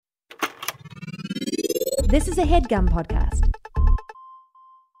This is a HeadGum podcast.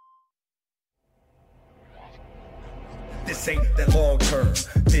 This ain't that long-term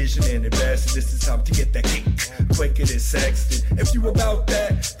vision and invest. This is time to get that cake quicker than Sexton. If you about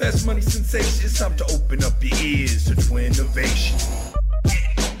that, that's money sensation. It's time to open up your ears to twin innovation.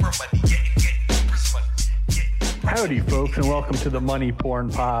 Howdy, folks, and welcome to the Money Porn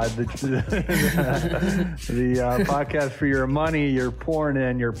Pod, the podcast for your money, your porn,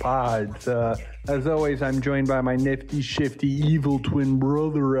 and your pods. As always, I'm joined by my nifty, shifty, evil twin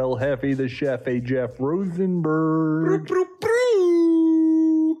brother, El Jefe, the Chef, Jeff Rosenberg.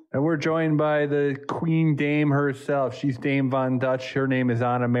 And we're joined by the Queen Dame herself. She's Dame Von Dutch. Her name is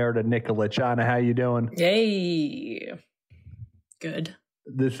Anna Merida Nikolic. Anna, how you doing? Hey. Good.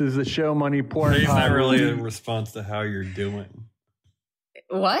 This is the show Money Porn Pod. It's not really a response to how you're doing.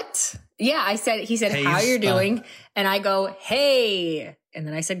 What? Yeah, he said, hey, how you're doing? And I go, hey. And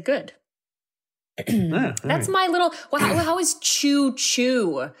then I said, good. That's my little, how is choo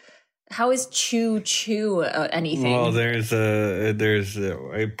choo? How is choo choo anything? Well,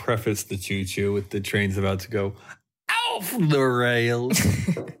 I preface the choo choo with the train's about to go off the rails.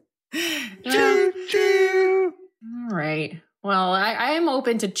 Choo choo. All right. Well, I am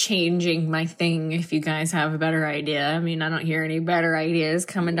open to changing my thing if you guys have a better idea. I mean, I don't hear any better ideas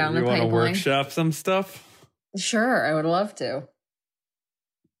coming down the pipeline. You want to workshop some stuff? Sure, I would love to.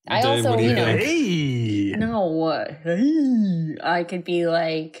 I also, hey, no, what? Hey, I could be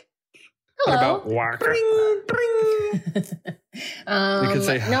like, hello. What about waka? Bring, bring. You could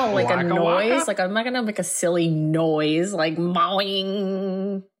say no, like waka, a noise. waka? Like I'm not gonna make a silly noise, like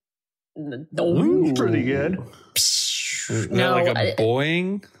mowing. Ooh, pretty good. No, like a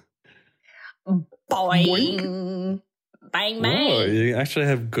boing. Boing. Bang, bang. Oh, you actually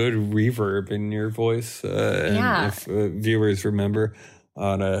have good reverb in your voice. And if viewers remember,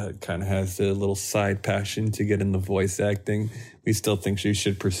 Anna kind of has a little side passion to get in the voice acting. We still think she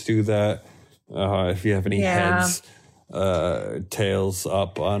should pursue that. If you have any heads, tails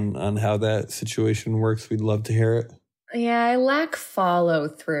up on how that situation works, we'd love to hear it. Yeah, I lack follow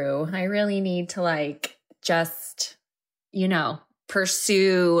through. I really need to just,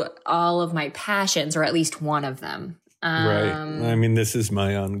 pursue all of my passions, or at least one of them. Right. I mean, this is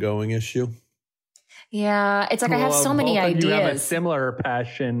my ongoing issue. Yeah, it's like I have so many ideas. You have a similar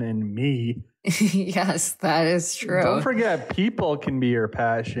passion in me. Yes, that is true. Don't forget, people can be your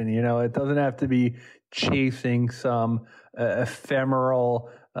passion. It doesn't have to be chasing some ephemeral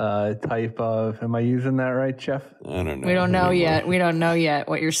type of. Am I using that right, Jeff? I don't know. We don't know yet. We don't know yet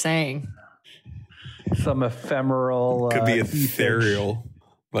what you're saying. Some ephemeral. Could be ethereal.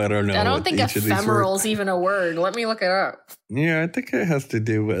 I don't know. I don't think ephemeral is even a word. Let me look it up. Yeah, I think it has to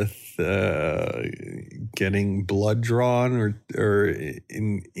do with getting blood drawn or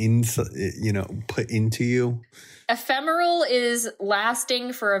put into you. Ephemeral is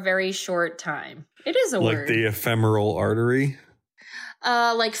lasting for a very short time. It is a word. Like the ephemeral artery.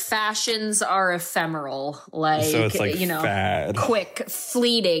 Like fashions are ephemeral, so it's like fad. Quick,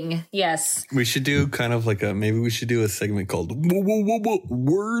 fleeting. Yes. We should do kind of like maybe we should do a segment called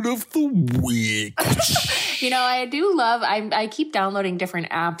Word of the Week. I do love, I keep downloading different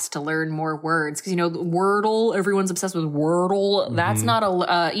apps to learn more words because, Wordle, everyone's obsessed with Wordle. Mm-hmm. That's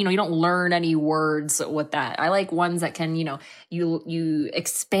not you don't learn any words with that. I like ones that can, you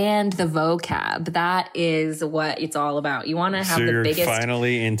expand the vocab. That is what it's all about. You want to have the biggest.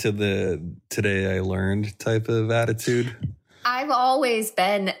 Finally into the today I learned type of attitude. I've always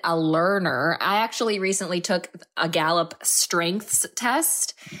been a learner. I actually recently took a Gallup strengths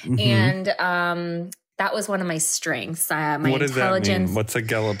test, and that was one of my strengths. My what does intelligence. That mean? What's a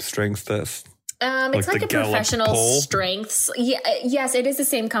Gallup strengths test? It's like a Gallup professional poll? Strengths. Yeah, yes, it is the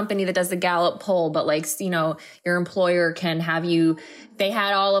same company that does the Gallup poll, but your employer can have you. They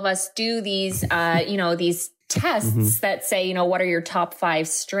had all of us do these, these tests that say, what are your top 5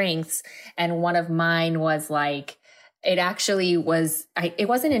 strengths? And one of mine was it actually was, it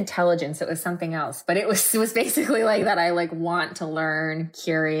wasn't intelligence. It was something else, but it was basically like that. I want to learn,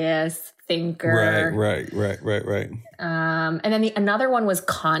 curious, thinker. Right. And then another one was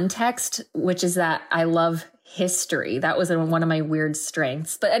context, which is that I love history. That was one of my weird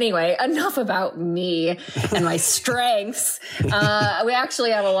strengths. But anyway, enough about me and my strengths. We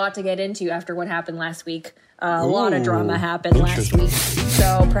actually have a lot to get into after what happened last week. A lot of drama happened last week.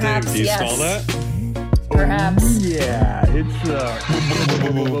 So perhaps, do you smell that? Perhaps. Yeah, it's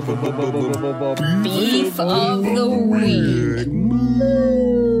beef of the week.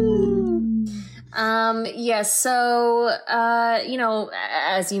 Yes. So,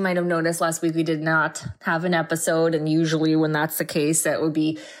 as you might have noticed last week, we did not have an episode. And usually when that's the case, that would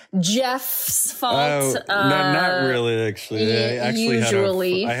be Jeff's fault. Not really, actually.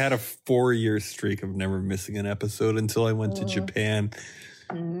 I had a 4-year streak of never missing an episode until I went to Japan.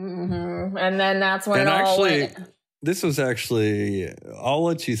 Mm-hmm. And then that's when all went. This was actually, I'll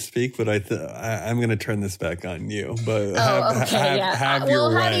let you speak, but I'm going to turn this back on you. But have your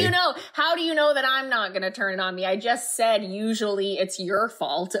way. How do you know that I'm not going to turn it on me? I just said usually it's your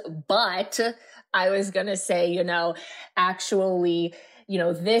fault, but I was going to say, actually,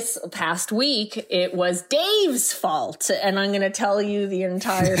 this past week, it was Dave's fault. And I'm going to tell you the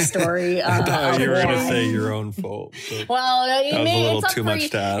entire story. I thought you were going to say your own fault. Well, that was a little too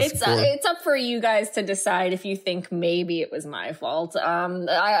much to ask it's up for you guys to decide if you think maybe it was my fault.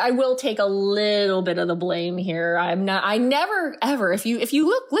 I will take a little bit of the blame here. I never, ever, if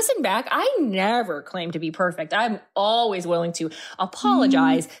you listen back, I never claim to be perfect. I'm always willing to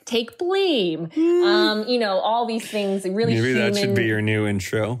apologize, take blame, all these things really maybe human. That should be your new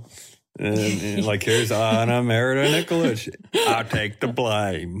intro. And like, here's Anna Merida Nikolic. I'll take the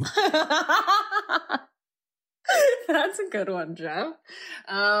blame. That's a good one, Jeff.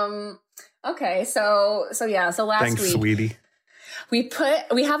 Okay, so last Thanks, week, sweetie. we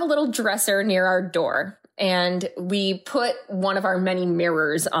have a little dresser near our door. And we put one of our many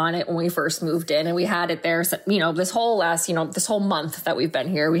mirrors on it when we first moved in, and we had it there. So, this whole month that we've been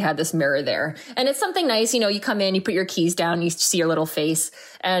here, we had this mirror there, and it's something nice. You come in, you put your keys down, you see your little face,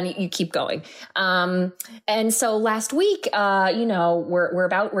 and you keep going. And so last week,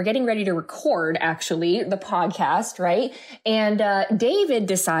 we're getting ready to record actually the podcast, right? And David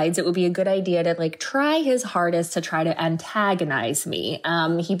decides it would be a good idea to try his hardest to try to antagonize me.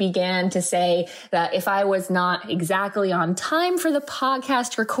 He began to say that if I was not exactly on time for the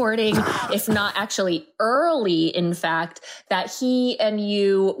podcast recording, if not actually early, in fact, that he and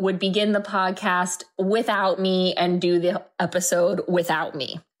you would begin the podcast without me and do the episode without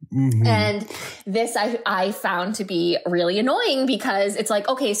me. Mm-hmm. And this I found to be really annoying because it's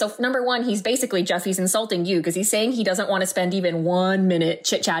okay, so number one, he's insulting you because he's saying he doesn't want to spend even 1 minute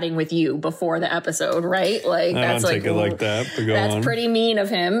chit-chatting with you before the episode, right? I don't take it like that, but go that's on. Pretty mean of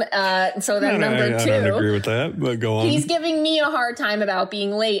him. So then number two, I don't agree with that, but go on. He's giving me a hard time about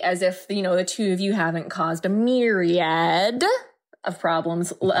being late as if, the two of you haven't caused a myriad of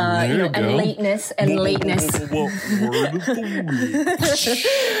problems, and lateness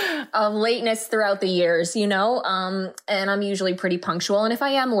of lateness throughout the years, and I'm usually pretty punctual. And if I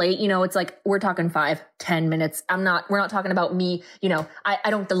am late, it's we're talking 5-10 minutes. We're not talking about me, I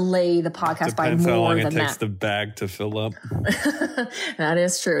don't delay the podcast by more than that. Depends how long it takes the bag to fill up. That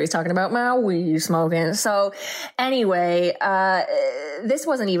is true. He's talking about my weed smoking. So anyway, this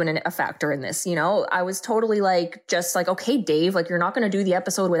wasn't even a factor in this, I was totally okay, Dave, you're not going to do the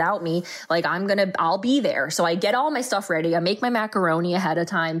episode without me. I'll be there. So I get all my stuff ready. I make my macaroni ahead of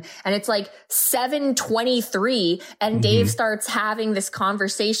time, and it's 7:23, and mm-hmm. Dave starts having this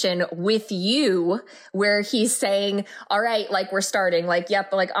conversation with you where he's saying, all right, we're starting,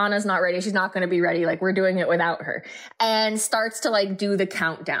 yep, Anna's not ready. She's not going to be ready. We're doing it without her, and starts to do the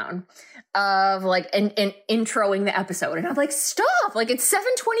countdown of and introing the episode. And I'm stop, it's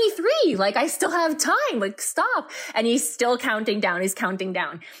 7:23. I still have time. Stop. And he's still counting down. He's counting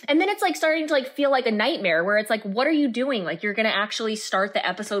down. And then it's starting to feel like a nightmare where it's what are you doing? You're going to actually start the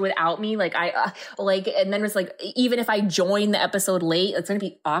episode without me. And then it's even if I join the episode late, it's going to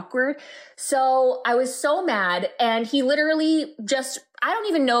be awkward. So I was so mad, and he literally I don't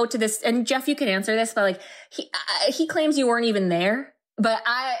even know to this, and Jeff, you can answer this, but he claims you weren't even there. But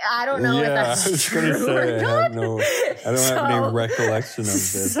I don't know if that's true or not. I don't have any recollection of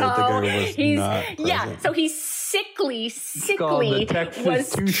this. I think I was not present. Yeah, so he's sickly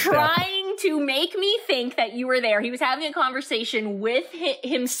was trying to make me think that you were there. He was having a conversation with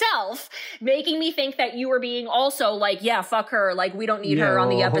himself, making me think that you were being also yeah, fuck her. We don't need her on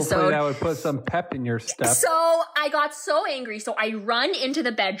the episode. Hopefully that would put some pep in your step. So I got so angry. So I run into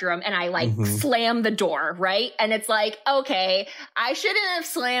the bedroom and I slam the door, right? And it's okay, I shouldn't have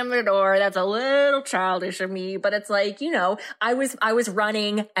slammed the door. That's a little childish of me, but it's I was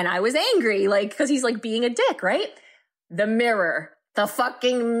running and I was angry, because he's being a dick, right? The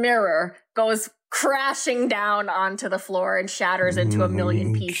fucking mirror goes crashing down onto the floor and shatters into a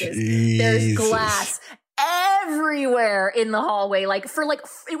million pieces. Jesus. There's glass everywhere in the hallway.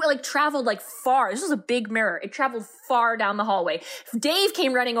 It traveled far. This was a big mirror. It traveled far down the hallway. Dave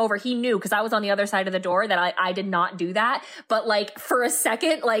came running over. He knew because I was on the other side of the door that I did not do that. But for a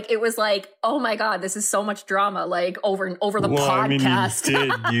second, it was oh my God, this is so much drama. Over the podcast.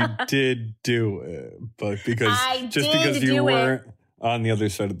 You did do it, but because you weren't on the other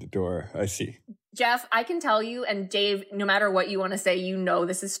side of the door. I see. Jeff, I can tell you, and Dave, no matter what you want to say,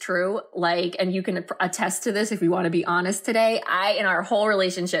 this is true. And you can attest to this if you want to be honest today. In our whole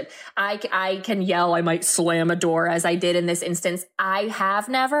relationship, I can yell, I might slam a door as I did in this instance. I have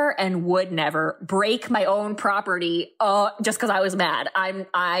never and would never break my own property just because I was mad.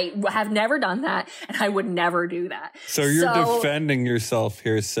 I have never done that, and I would never do that. So you're defending yourself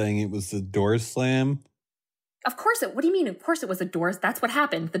here, saying it was the door slam? Of course what do you mean? Of course it was the door. That's what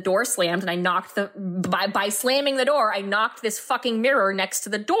happened. The door slammed and I knocked by slamming the door, I knocked this fucking mirror next to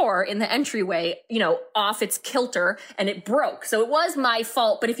the door in the entryway, off its kilter and it broke. So it was my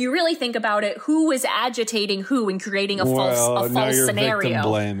fault. But if you really think about it, who was agitating who and creating a false scenario? Victim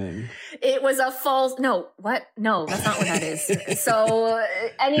blaming. It was a false, no, what? No, that's not what that is. So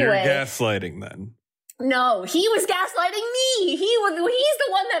anyway. You're gaslighting then. No, he was gaslighting me. He's the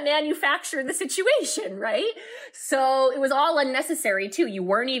one that manufactured the situation, right? So it was all unnecessary too. You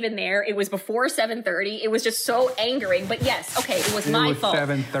weren't even there. It was before 7:30. It was just so angering. But yes, okay, it was my fault.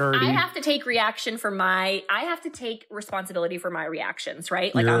 7:30. I have to take responsibility for my reactions,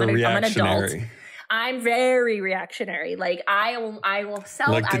 right? I'm an adult. I'm very reactionary. I will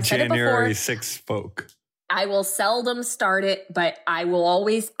sell. Like the January 6th folk. I will seldom start it, but I will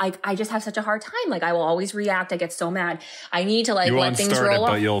always, I just have such a hard time. I will always react. I get so mad. I need to let things roll. You won't start it,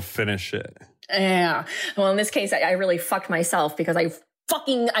 but you'll finish it. Yeah. Well, in this case, I really fucked myself because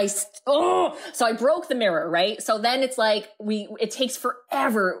so I broke the mirror, right? So then it's it takes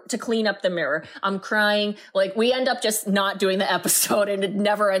forever to clean up the mirror. I'm crying. We end up just not doing the episode and it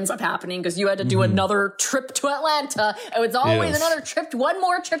never ends up happening because you had to do another trip to Atlanta. It was always one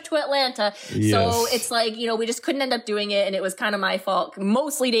more trip to Atlanta. Yes. So it's we just couldn't end up doing it and it was kind of my fault.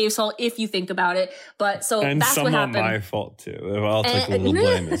 Mostly Dave's fault if you think about it. But so and that's what happened. And some of my fault too. I'll take a little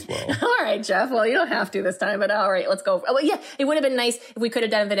blame as well. All right, Jeff. Well, you don't have to this time, but all right, let's go. Well, yeah, it would have been nice if we could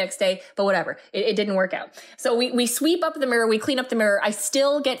have done it the next day, but whatever. It didn't work out. So we sweep up the mirror, we clean up the mirror. I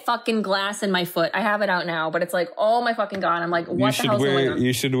still get fucking glass in my foot. I have it out now, but it's oh my fucking God. I'm what the hell's going on?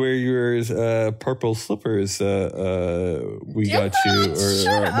 You should wear your purple slippers. We got you,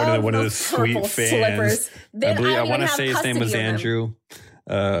 or one of the sweet fans. I want to say his name was Andrew.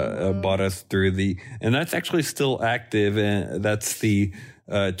 Bought us through and that's actually still active, and that's the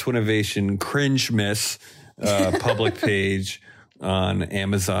Twinnovation Cringe Miss public page on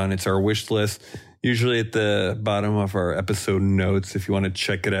Amazon. It's our wish list, usually at the bottom of our episode notes. If you want to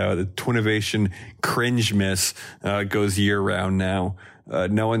check it out, the Twinnovation Cringe Miss goes year round now.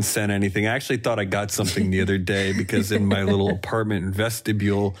 No one sent anything. I actually thought I got something the other day because in my little apartment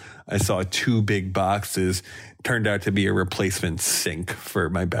vestibule, I saw 2 big boxes. Turned out to be a replacement sink for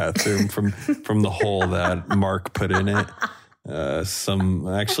my bathroom from the hole that Mark put in it.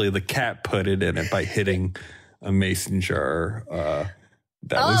 The cat put it in it by hitting a mason jar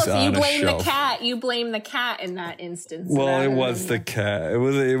that was so on you blame a shelf. The cat. You blame the cat in that instance. Well, it was the cat. It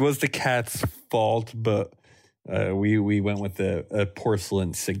was the cat's fault, but we went with a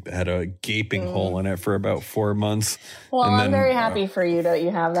porcelain sink that had a gaping hole in it for about 4 months. Well, I'm very happy for you that you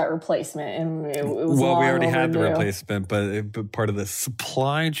have that replacement. And it was we already had the replacement, but part of the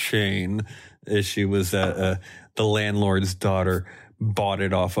supply chain issue was that the landlord's daughter bought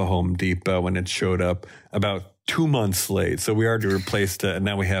it off of Home Depot when it showed up about 2 months late. So we already replaced it, and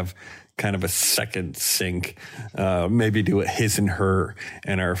now we have kind of a second sink. Maybe do a his and her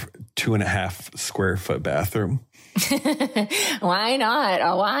in our 2.5 square foot bathroom. Why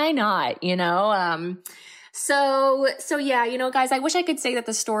not? Why not? So yeah, guys, I wish I could say that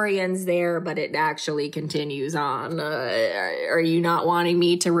the story ends there, but it actually continues on. Are you not wanting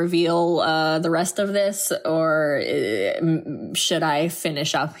me to reveal the rest of this, or should I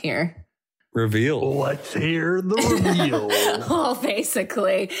finish up here? Reveal. Let's hear the reveal. Well,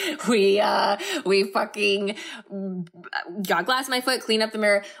 basically, we fucking got glass in my foot, cleaned up the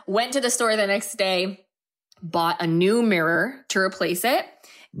mirror, went to the store the next day, bought a new mirror to replace it,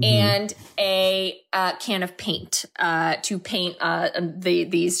 and a can of paint to paint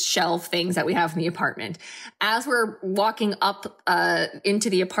these shelf things that we have in the apartment. As we're walking up into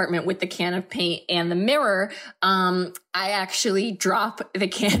the apartment with the can of paint and the mirror, I actually drop the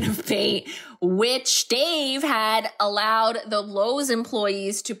can of paint which Dave had allowed the Lowe's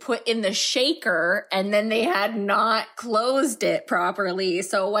employees to put in the shaker, and then they had not closed it properly.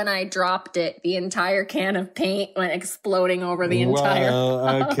 So when I dropped it, the entire can of paint went exploding over the entire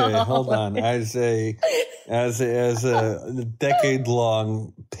okay, hold on. As a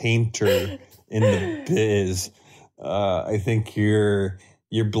decade-long painter in the biz, I think you're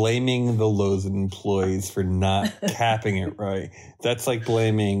blaming the Lowe's employees for not capping it right. That's like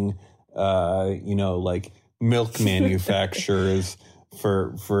blaming, like milk manufacturers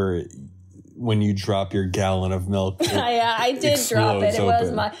for when you drop your gallon of milk. Yeah, I did drop it.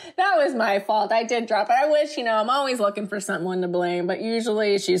 That was my fault. I did drop it. I wish, I'm always looking for someone to blame, but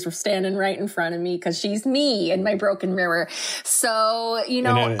usually she's standing right in front of me because she's me and my broken mirror. So, and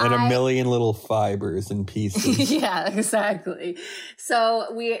a million little fibers and pieces. Yeah, exactly.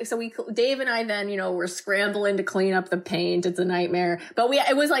 So Dave and I then, we're scrambling to clean up the paint. It's a nightmare, but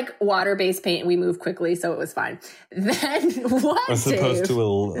it was like water-based paint and we moved quickly, so it was fine. Then what? As opposed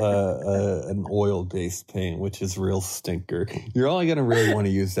to an oil-based paint, which is real stinker. You're only going to really want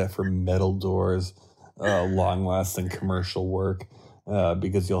to use that for metal doors, long-lasting commercial work,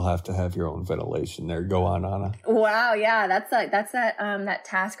 because you'll have to have your own ventilation there. Go on, Anna. Wow, yeah, that's that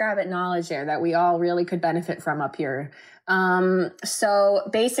TaskRabbit knowledge there that we all really could benefit from up here. So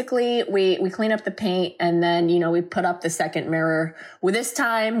basically we clean up the paint and then, we put up the second mirror. Well, this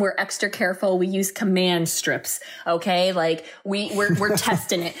time we're extra careful. We use command strips. Okay. Like we're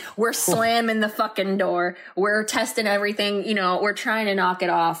testing it. We're slamming the fucking door. We're testing everything. We're trying to knock it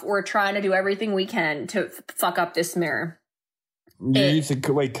off. We're trying to do everything we can to fuck up this mirror. You're using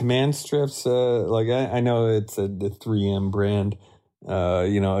command strips. I know it's the 3M brand,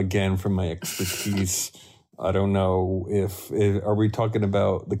 again, from my expertise. I don't know if are we talking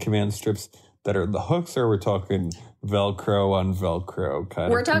about the command strips that are the hooks, or we're talking Velcro on Velcro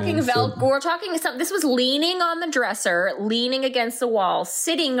kind We're talking Velcro. We're talking something. This was leaning on the dresser, leaning against the wall,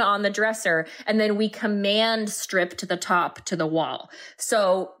 sitting on the dresser, and then we command strip to the top to the wall.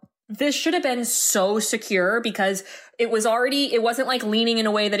 So this should have been so secure because it wasn't like leaning in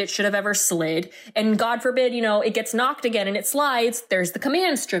a way that it should have ever slid. And God forbid, it gets knocked again and it slides. There's the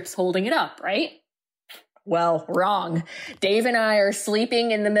command strips holding it up, right? Well, wrong. Dave and I are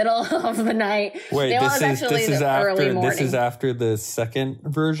sleeping in the middle of the night. Wait, this is after the second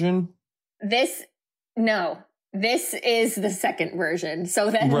version? This is the second version.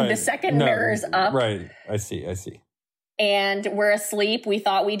 So then the second mirror's up. Right. I see. And we're asleep. We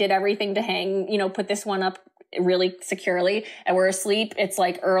thought we did everything to hang, put this one up really securely. And we're asleep. It's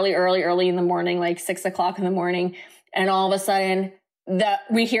like early in the morning, like 6 o'clock in the morning. And all of a sudden,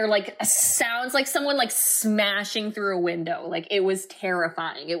 we hear sounds like someone smashing through a window. Like it was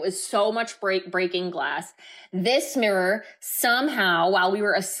terrifying. It was so much breaking glass. This mirror somehow, while we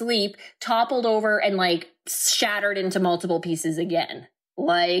were asleep, toppled over and shattered into multiple pieces again.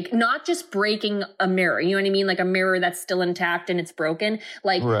 Not just breaking a mirror, you know what I mean? Like a mirror that's still intact and it's broken.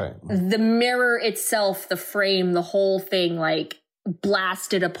 Right. The mirror itself, the frame, the whole thing,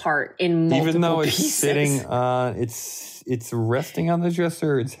 blasted apart in multiple pieces. Even though it's sitting on, it's resting on the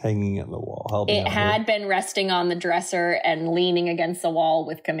dresser, or it's hanging on the wall. It had been resting on the dresser and leaning against the wall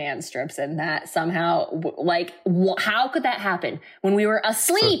with command strips, and that somehow, how could that happen when we were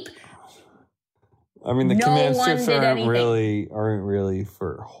asleep? The command strips aren't really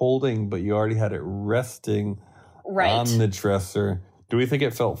for holding, but you already had it resting on the dresser. Do we think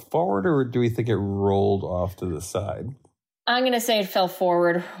it fell forward, or do we think it rolled off to the side? I'm going to say it fell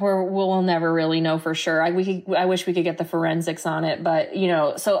forward. We'll never really know for sure. I wish we could get the forensics on it, but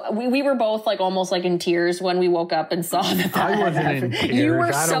so we were both almost in tears when we woke up and saw that. I wasn't in tears. You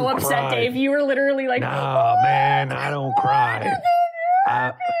were so upset, Dave. You were literally like, "No, man, I don't cry.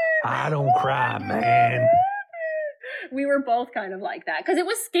 I don't cry, man." We were both kind of like that because it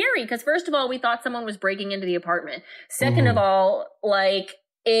was scary. Because first of all, we thought someone was breaking into the apartment. Second of all,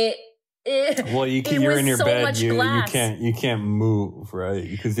 well, you're in your bed. You can't move, right?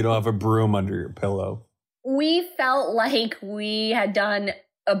 Because you don't have a broom under your pillow. We felt like we had done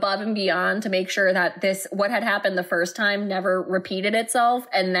above and beyond to make sure that what had happened the first time never repeated itself.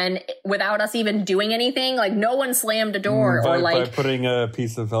 And then without us even doing anything, no one slammed a door by putting a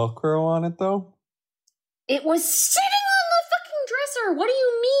piece of Velcro on it, though. It was sitting on the fucking dresser. What do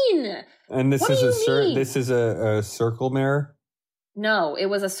you mean? And this is a circle mirror. No, it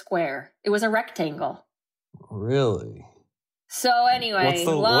was a square. It was a rectangle. Really? So anyway, what's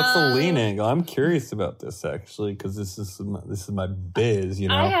the lean angle? I'm curious about this actually because this is my biz.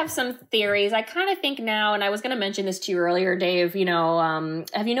 I have some theories. I kind of think now, and I was going to mention this to you earlier, Dave. Have you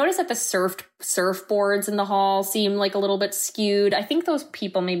noticed that the surfboards in the hall seem like a little bit skewed? I think those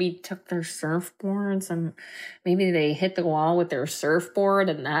people maybe took their surfboards and maybe they hit the wall with their surfboard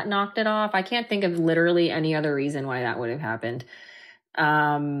and that knocked it off. I can't think of literally any other reason why that would have happened.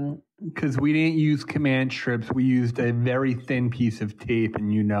 Because we didn't use command strips, we used a very thin piece of tape,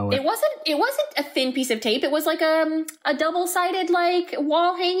 and it wasn't a thin piece of tape. It was like a double-sided like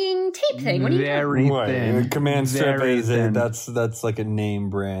wall hanging tape thing. What are you very thin? Command strip is that's like a name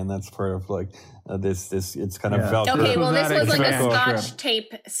brand. That's part of like this. It's kind of Velcro. Okay, well this was like a Scotch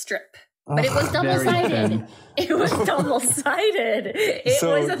tape strip. But it was double-sided. It was double-sided. It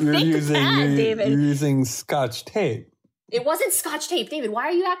was a thick pad, David. You're using Scotch tape. It wasn't Scotch tape, David. Why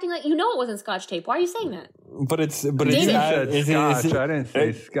are you acting like you know it wasn't Scotch tape? Why are you saying that? But it's Scotch. I didn't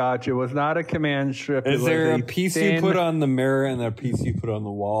say Scotch. It was not a command strip. Is there a piece you put on the mirror and a piece you put on the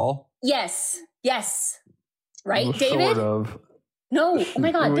wall? Yes. Right, well, David? Sort of. No. Oh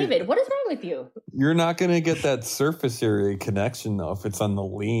my God, David, what is wrong with you? You're not going to get that surface area connection though if it's on the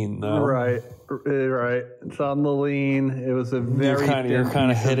lean, though. Right. It's on the lean. It was a very you're kind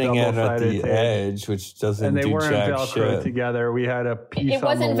of hitting it at the edge, which doesn't. And they weren't Velcro together. We had a piece. It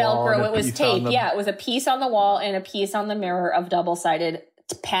wasn't Velcro. It was tape. Yeah, it was a piece on the wall and a piece on the mirror of double-sided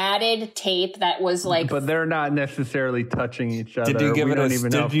padded tape that was like. But they're not necessarily touching each other. Did you give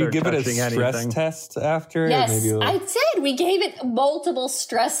it a stress test after? Yes, I did. We gave it multiple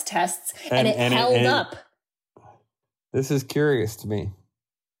stress tests, and it held up. This is curious to me.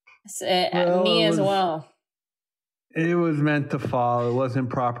 Me as well. It was meant to fall. It wasn't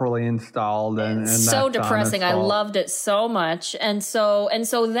properly installed, and so depressing. I loved it so much, and so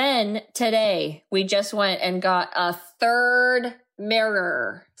then today we just went and got a third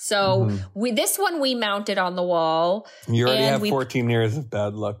mirror. So this one we mounted on the wall. You already have 14 years of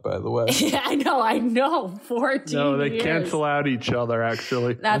bad luck, by the way. Yeah, I know. 14 No, they cancel out each other,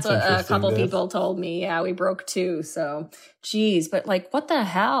 actually. That's what a couple people told me. Yeah, we broke 2. So, geez, but like, what the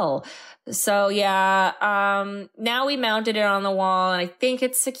hell? So, yeah, now we mounted it on the wall, and I think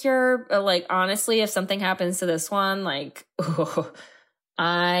it's secure. But, like, honestly, if something happens to this one, like,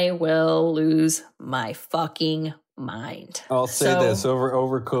 I will lose my fucking mind. I'll say this,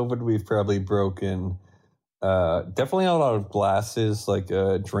 over COVID we've probably broken definitely a lot of glasses, like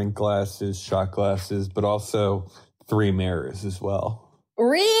drink glasses, shot glasses, but also 3 mirrors as well.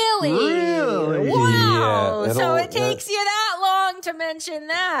 Really? Wow. Yeah, so it takes you that long to mention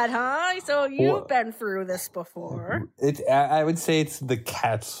that, huh? So you've been through this before. I would say it's the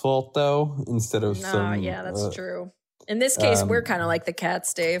cat's fault though, instead of yeah, that's true. In this case, we're kind of like the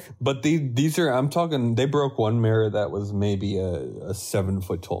cats, Dave. But these are, I'm talking, they broke one mirror that was maybe a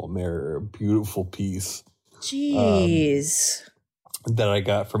 7-foot tall mirror, a beautiful piece. Jeez. That I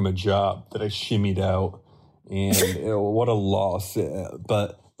got from a job that I shimmied out. And what a loss.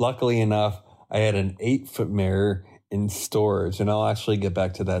 But luckily enough, I had an 8-foot mirror in storage. And I'll actually get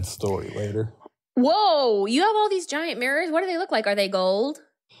back to that story later. Whoa, you have all these giant mirrors? What do they look like? Are they gold?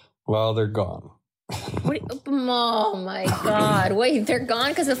 Well, they're gone. Oh my God. Wait, they're gone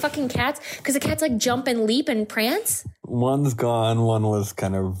because of fucking cats? Because the cats like jump and leap and prance? One's gone. One was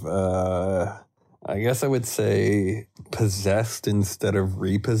kind of, I guess I would say possessed instead of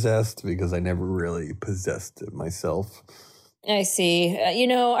repossessed because I never really possessed it myself. I see.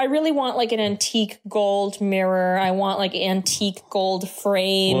 I really want like an antique gold mirror. I want like antique gold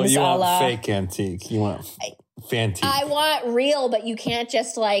frames. Well, you want fake antique. You want fantique. I want real, but you can't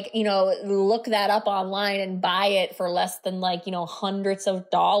just like, look that up online and buy it for less than like, hundreds of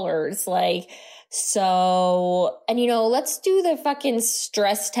dollars. Like, so, and let's do the fucking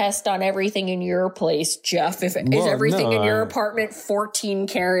stress test on everything in your place, Jeff. Is everything in your apartment 14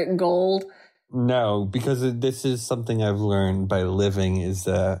 karat gold? No, because this is something I've learned by living is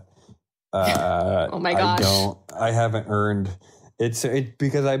that oh my gosh. I haven't earned it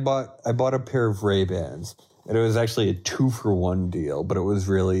because I bought a pair of Ray-Bans. And it was actually a 2-for-1 deal, but it was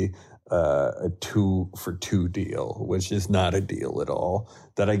really a 2-for-2 deal, which is not a deal at all,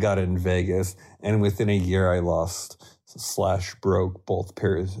 that I got in Vegas. And within a year, I broke both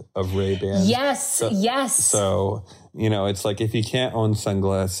pairs of Ray-Bans. Yes, yes. So, it's like if you can't own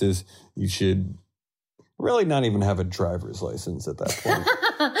sunglasses, you should really not even have a driver's license at that point.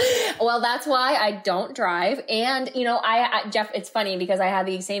 Well, that's why I don't drive. And, you know, Jeff, it's funny because I had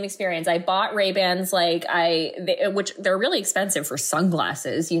the same experience. I bought Ray-Bans, which they're really expensive for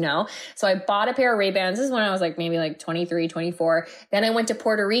sunglasses, you know? So I bought a pair of Ray-Bans. This is when I was like maybe like 23, 24. Then I went to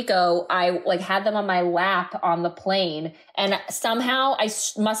Puerto Rico. I like had them on my lap on the plane, and somehow I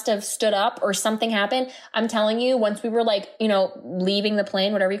must have stood up or something happened. I'm telling you, once we were like, you know, leaving the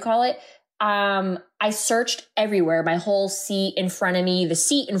plane, whatever you call it, I searched everywhere, my whole seat in front of me, the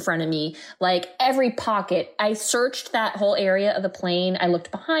seat in front of me, like every pocket. I searched that whole area of the plane. I looked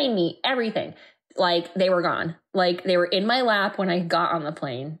behind me, everything. Like they were gone. Like they were in my lap when I got on the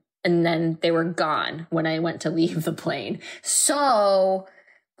plane, and then they were gone when I went to leave the plane. So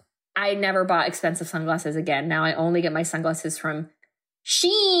I never bought expensive sunglasses again. Now I only get my sunglasses from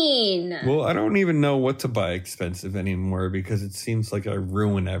Shein. Well, I don't even know what to buy expensive anymore because it seems like I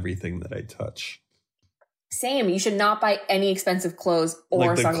ruin everything that I touch. Same. You should not buy any expensive clothes or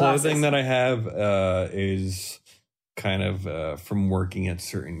like the sunglasses. clothing that I have is kind of from working at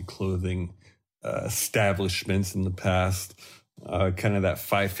certain clothing establishments in the past. Kind of that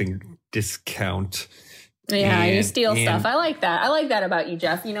 5-finger discount. Yeah, you steal stuff. I like that. I like that about you,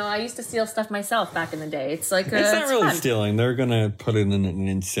 Jeff. You know, I used to steal stuff myself back in the day. It's like it's not really fun. stealing. They're gonna put it in an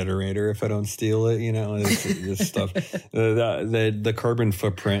incinerator if I don't steal it. You know, it's this stuff. The carbon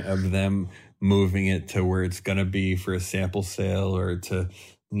footprint of them moving it to where it's gonna be for a sample sale or to,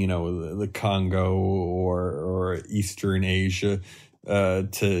 you know, the Congo or Eastern Asia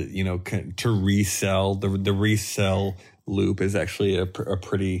to resell. The resell loop is actually a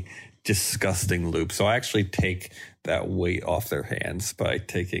pretty disgusting loop. So I actually take that weight off their hands by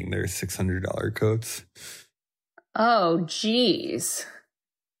taking their $600 coats. Oh, geez.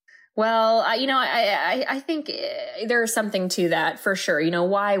 Well, I think there's something to that for sure. You know,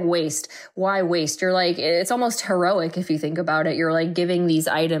 why waste? Why waste? You're like, it's almost heroic if you think about it. You're like giving these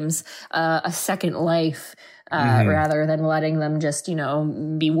items a second life. Rather than letting them just, you know,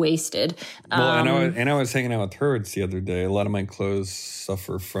 be wasted. Well, and I was hanging out with Hurwitz the other day. A lot of my clothes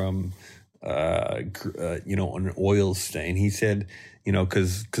suffer from, an oil stain. He said, you know,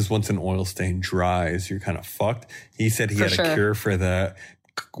 because once an oil stain dries, you're kind of fucked. He said he had a cure for that.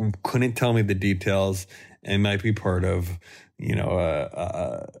 Couldn't tell me the details. It might be part of, you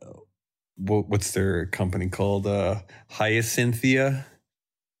know, what's their company called? Hyacinthia?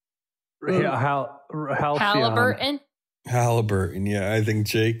 Yeah, Halliburton, yeah. I think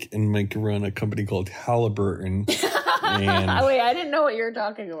Jake and Mike run a company called Halliburton. And wait, I didn't know what you were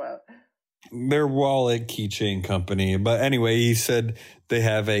talking about. Their wallet keychain company. But anyway, he said they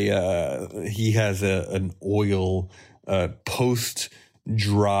have he has an oil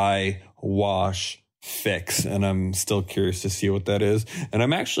post-dry wash fix, and I'm still curious to see what that is. And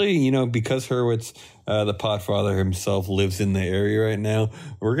I'm actually, you know, because Hurwitz, the Podfather himself, lives in the area right now,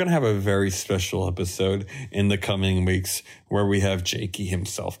 we're going to have a very special episode in the coming weeks where we have Jakey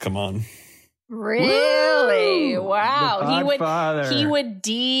himself come on. Really? Woo! Wow. He would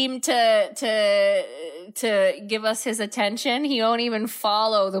deem to give us his attention. He won't even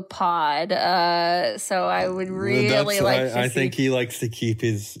follow the pod. So I would really I think he likes to keep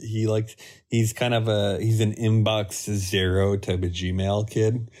he's kind of he's an inbox zero type of Gmail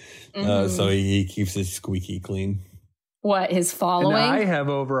kid. So he keeps his squeaky clean. What, his following? And I have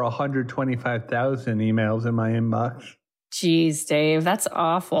over 125,000 emails in my inbox. Jeez, Dave, that's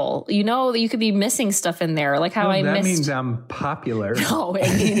awful. You know, you could be missing stuff in there, like how that means I'm popular. No,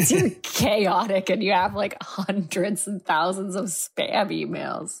 it means you're chaotic and you have like hundreds and thousands of spam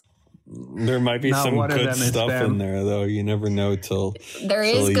emails. There might be some good stuff in there, though. You never know till there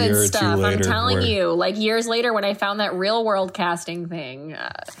is good stuff. I'm telling you, like years later when I found that real world casting thing,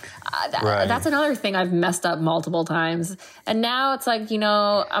 that's another thing I've messed up multiple times. And now it's like, you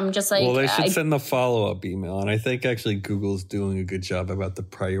know, I'm just like... Well, they should send the follow-up email. And I think actually Google's doing a good job about the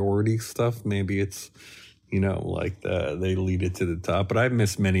priority stuff. Maybe it's, you know, like they lead it to the top. But I've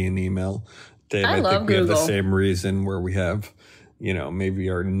missed many an email. Dave, I think we have the same reason where we have... You know,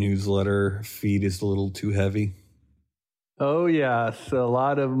 maybe our newsletter feed is a little too heavy. Oh, yes. A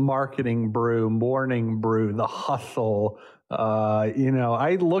lot of marketing brew, morning brew, the hustle. You know,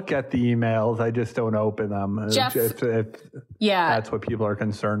 I look at the emails. I just don't open them. Jeff, if that's what people are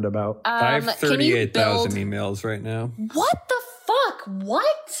concerned about. I have 38,000 emails right now. What the fuck?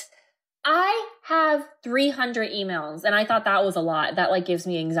 What? I have 300 emails, and I thought that was a lot. That, like, gives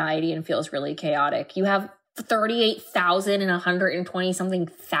me anxiety and feels really chaotic. You have 38,000 and 120 something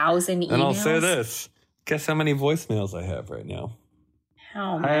thousand emails. And I'll say this. Guess how many voicemails I have right now?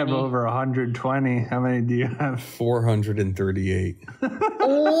 How many? I have over 120. How many do you have? 438. What? You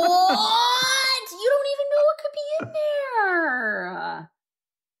don't even know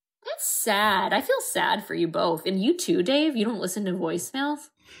sad. I feel sad for you both. And you too, Dave. You don't listen to voicemails?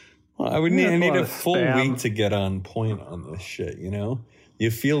 Well, I need a full week to get on point on this shit, you know? You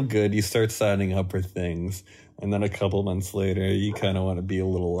feel good, you start signing up for things, and then a couple months later, you kind of want to be a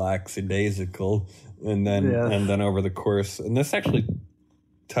little lackadaisical, and then over the course, and this actually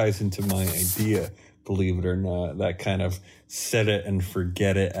ties into my idea, believe it or not, that kind of set it and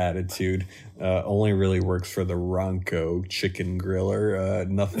forget it attitude only really works for the Ronco chicken griller,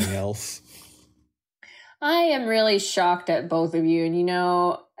 nothing else. I am really shocked at both of you, and you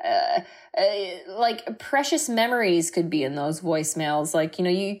know, like precious memories could be in those voicemails. Like, you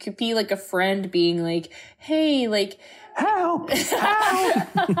know, you could be like a friend being like, hey, like, help. Yeah.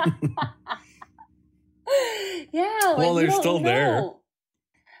 Like, well, they're still there.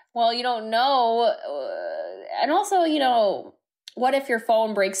 Well, you don't know. And also, you know, what if your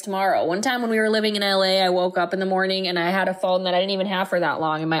phone breaks tomorrow? One time when we were living in LA, I woke up in the morning and I had a phone that I didn't even have for that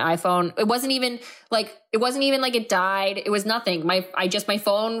long. And my iPhone, it wasn't even like it died. It was nothing. My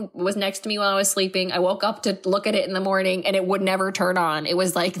phone was next to me while I was sleeping. I woke up to look at it in the morning and it would never turn on. It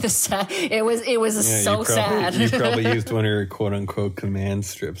was like it was so sad. You probably used one of your quote unquote command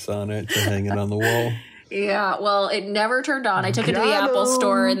strips on it to hang it on the wall. Yeah, well, it never turned on. I took it to the Apple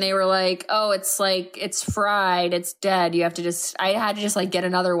store and they were like, oh, it's fried. It's dead. I had to just like get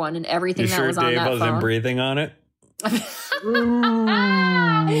another one and everything that was on that phone. Dave wasn't breathing on it? Nice,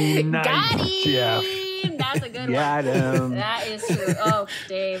 got him. Jeff. That's a good Got one. him. That is true. Oh,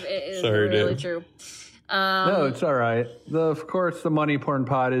 Dave, it is really true. No, it's all right. Of course, the Money Porn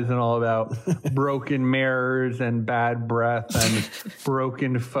Pod isn't all about broken mirrors and bad breath and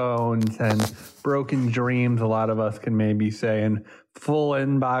broken phones and broken dreams, a lot of us can maybe say, and full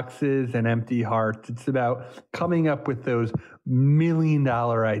inboxes and empty hearts. It's about coming up with those $1 million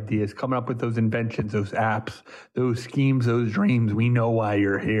ideas, coming up with those inventions, those apps, those schemes, those dreams. We know why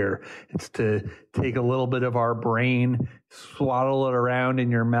you're here. It's to take a little bit of our brain, swaddle it around in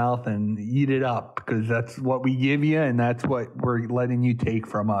your mouth and eat it up, because that's what we give you and that's what we're letting you take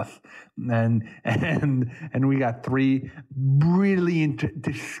from us. And we got 3 brilliant,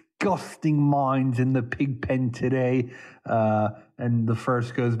 disgusting minds in the pig pen today. And the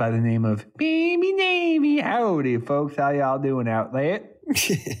first goes by the name of Baby Navy. Howdy, folks. How y'all doing out there?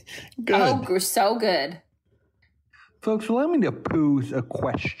 Good. Oh, we're so good. Folks, allow me to pose a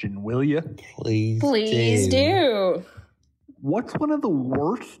question, will you? Please do. What's one of the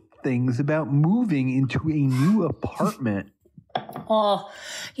worst things about moving into a new apartment? Oh,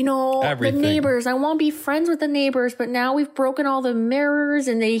 you know, Everything. The neighbors. I want to be friends with the neighbors, but now we've broken all the mirrors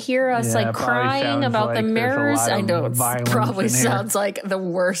and they hear us like crying about the mirrors. I know it probably sounds like the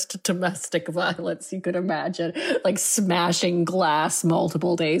worst domestic violence you could imagine, like smashing glass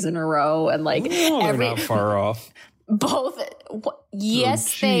multiple days in a row and like they're not far off. Both.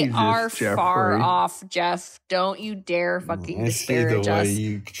 Yes, they are far off, Jeff. Don't you dare fucking disparage us. I see the way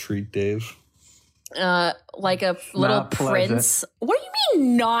you treat Dave. Like a little prince. What do you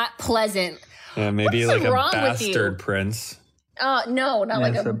mean not pleasant? Yeah, maybe like a bastard prince. No, not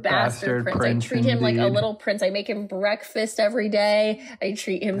like a bastard prince. I treat him like a little prince. I make him breakfast every day. I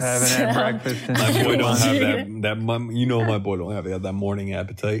treat him. Haven't had breakfast in my boy don't have that. You know, my boy don't have that morning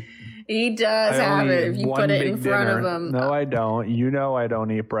appetite. He does have it if you put it in front of him. No, I don't. You know I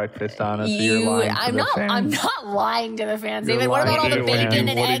don't eat breakfast on it, so you're lying to the fans. I'm not lying to the fans. David, what about all the bacon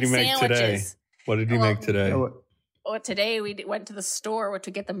and egg sandwiches? What did you make today? Today we went to the store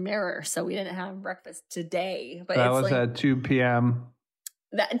to get the mirror, so we didn't have breakfast today. But that was like, at 2 p.m.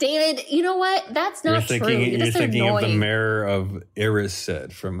 David, you know what? That's not true. You're thinking of the mirror of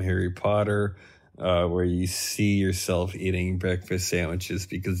Erised from Harry Potter, where you see yourself eating breakfast sandwiches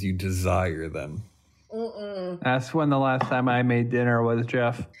because you desire them. That's when the last time I made dinner was,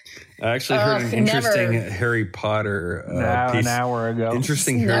 Jeff. I actually heard an interesting Harry Potter an hour ago.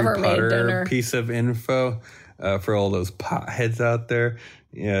 Interesting Harry Potter piece of info for all those potheads out there.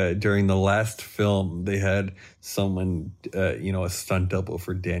 Yeah, during the last film, they had someone, a stunt double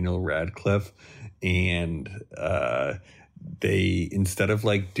for Daniel Radcliffe, and they, instead of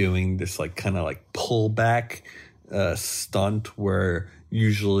like doing this like kind of like pullback stunt where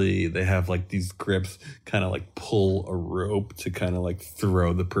usually they have like these grips kind of like pull a rope to kind of like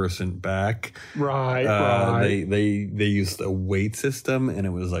throw the person back. Right. They used a weight system and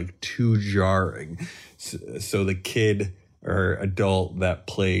it was like too jarring. So the kid or adult that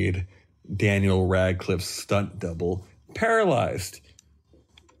played Daniel Radcliffe's stunt double paralyzed.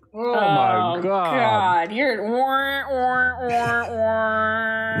 Oh my God. You're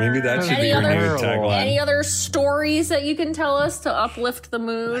maybe that should be your new tagline. Any other stories that you can tell us to uplift the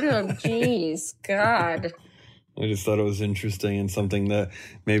mood? Oh, jeez, God. I just thought it was interesting and something that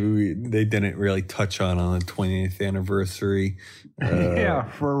maybe they didn't really touch on the 20th anniversary. Yeah,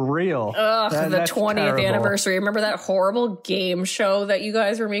 for real. Ugh, the 20th terrible. anniversary. Remember that horrible game show that you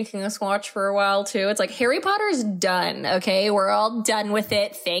guys were making us watch for a while, too? It's like, Harry Potter's done, okay? We're all done with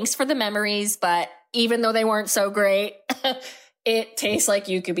it. Thanks for the memories, but even though they weren't so great, it tastes like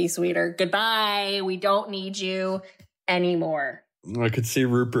you could be sweeter. Goodbye. We don't need you anymore. I could see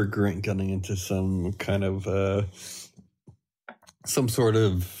Rupert Grint getting into some kind of some sort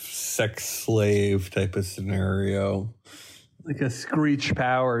of sex slave type of scenario, like a Screech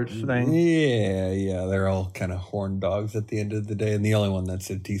Powers thing. Yeah, they're all kind of horn dogs at the end of the day, and the only one that's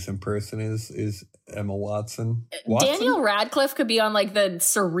a decent person is Emma Watson. Daniel Radcliffe could be on like the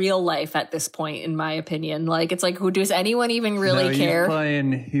Surreal Life at this point, in my opinion. Like, it's like, who does anyone even really care?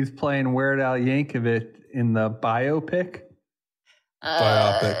 He's playing Weird Al Yankovic in the biopic.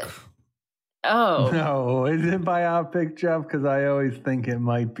 Biopic. Oh. No, is it biopic, Jeff? Because I always think it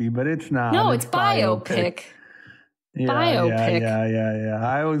might be, but it's not. No, it's biopic. Yeah, Biopic. Yeah.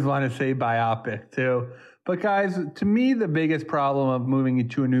 I always want to say biopic too. But guys, to me, the biggest problem of moving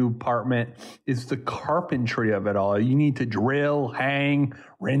into a new apartment is the carpentry of it all. You need to drill, hang,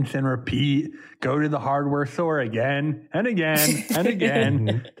 rinse and repeat, go to the hardware store again and again and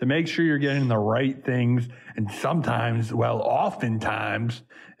again to make sure you're getting the right things. And sometimes, oftentimes,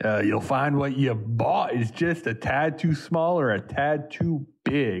 you'll find what you bought is just a tad too small or a tad too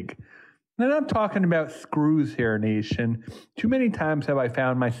big. And I'm talking about screws here, nation. Too many times have I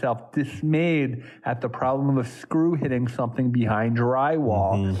found myself dismayed at the problem of a screw hitting something behind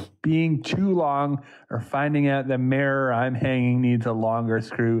drywall, being too long, or finding out the mirror I'm hanging needs a longer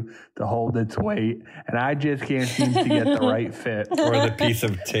screw to hold its weight, and I just can't seem to get the right fit. Or the piece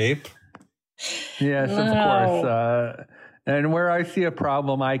of tape. Yes, of course. And where I see a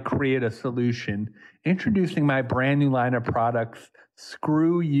problem, I create a solution. Introducing my brand new line of products,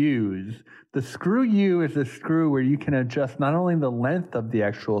 Screw U's. The Screw U is a screw where you can adjust not only the length of the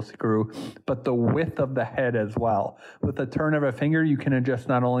actual screw, but the width of the head as well. With a turn of a finger, you can adjust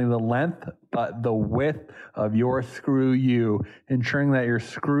not only the length, but the width of your Screw U, ensuring that your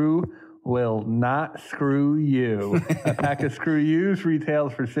screw will not screw you. A pack of Screw U's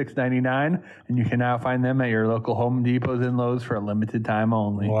retails for $6.99, and you can now find them at your local Home Depots and Lowe's for a limited time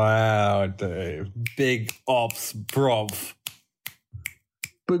only. Wow, Dave. Big ops, bruv.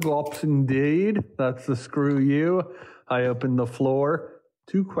 Big ops indeed. That's the Screw U. I opened the floor.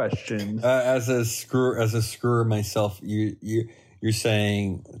 2 questions. As a screwer myself, you're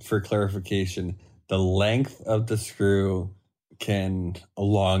saying, for clarification, the length of the screw can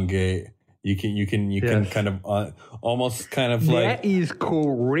elongate. You can kind of almost kind of like that is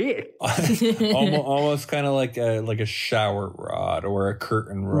correct. almost kind of like a shower rod or a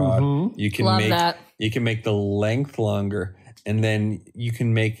curtain rod. You can make the length longer, and then you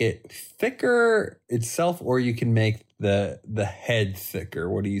can make it thicker itself, or you can make the head thicker.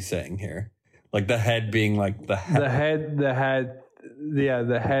 What are you saying here? Like the head being like the head.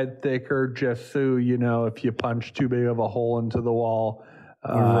 The head thicker, just so you know, if you punch too big of a hole into the wall.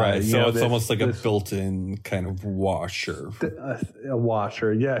 Right. So it's almost like a built-in kind of washer. A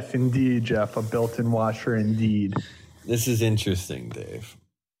washer. Yes, indeed, Jeff. A built-in washer, indeed. This is interesting, Dave.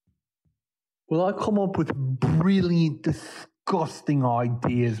 Well, I come up with brilliant, disgusting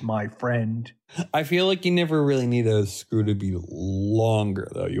ideas, my friend. I feel like you never really need a screw to be longer,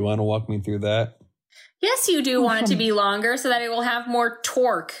 though. You want to walk me through that? Yes, you do want it to be longer so that it will have more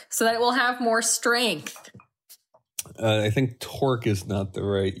torque, so that it will have more strength. I think torque is not the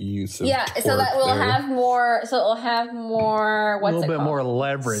right use of torque. So that will have more. So it will have more. What's it called? A little bit more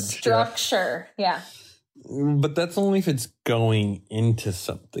leverage. Structure. Yeah. But that's only if it's going into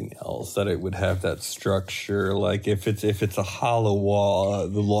something else that it would have that structure. Like if it's a hollow wall,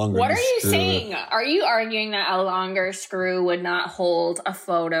 the longer. What are you saying? Are you arguing that a longer screw would not hold a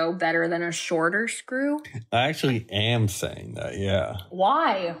photo better than a shorter screw? I actually am saying that. Yeah.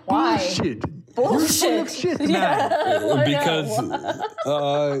 Why? Bullshit, man. Yeah. Because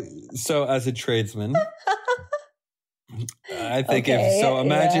so as a tradesman, I think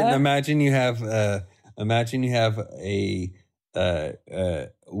imagine you have a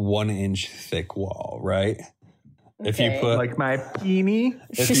 1-inch thick wall, right? Okay. If you put like my peenie,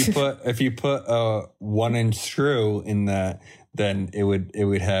 if you put a 1-inch screw in that, then it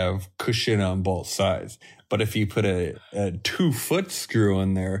would have cushion on both sides. But if you put a 2-foot screw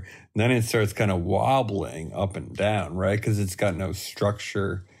in there, then it starts kind of wobbling up and down, right? Because it's got no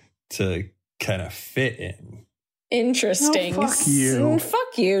structure to kind of fit in. Interesting. Oh, fuck you.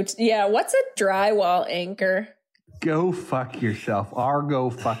 Fuck you. Yeah, what's a drywall anchor? Go fuck yourself, or go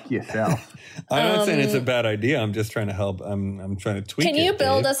fuck yourself. I'm not saying it's a bad idea. I'm just trying to help. I'm trying to tweak it. Can you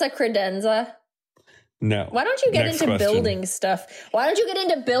build Dave. us a credenza? No. Why don't you get Next into question. building stuff? Why don't you get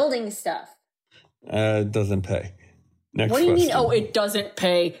into building stuff? It doesn't pay. Next What do you mean? question. Oh, it doesn't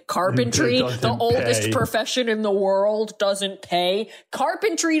pay. Carpentry, It doesn't the oldest pay. profession in the world, doesn't pay.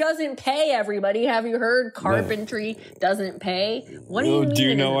 Carpentry doesn't pay. Everybody, have you heard? Carpentry doesn't pay. What do you mean? Do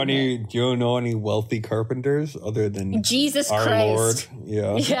you know it doesn't Do you know any wealthy carpenters other than Jesus our Christ. Lord?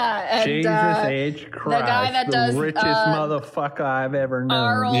 Yeah. pay? Yeah, and Jesus H. Christ, guy that does, the richest motherfucker I've ever known.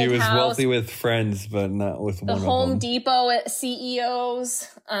 our old He was house, wealthy with friends, but not with the one Home of them. Depot CEOs.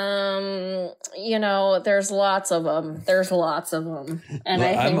 You know, there's lots of them. And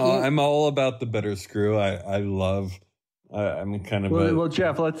I think I'm all about the better screw. I'm kind of Well,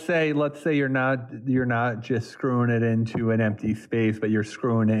 Jeff, let's say you're not just screwing it into an empty space, but you're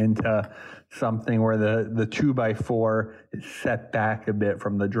screwing it into something where the 2x4 is set back a bit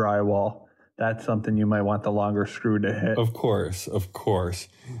from the drywall. That's something you might want the longer screw to hit. Of course,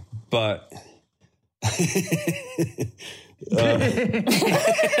 but.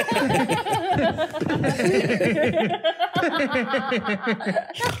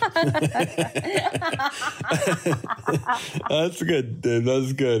 That's good, dude.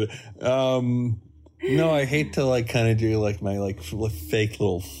 That's good. No, I hate to kind of do my fake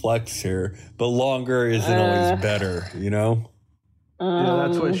little flex here, but longer isn't always better, you know? Yeah,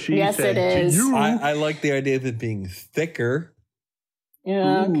 that's what she yes, said it is. to you. I like the idea of it being thicker.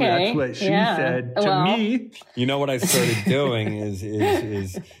 Yeah, Ooh, okay. that's what she said to me. You know what I started doing is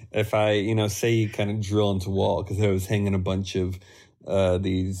if I say you kind of drill into wall, because I was hanging a bunch of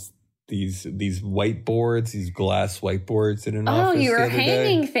these whiteboards, these glass whiteboards in an office. Oh, you were the other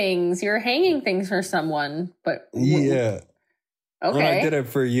hanging day. things. You're hanging things for someone, but Yeah. okay. Well, I did it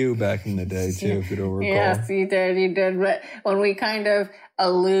for you back in the day too, if you don't recall. Yes, you did. But when we kind of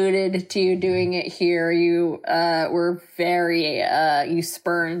alluded to you doing it here, you were very, you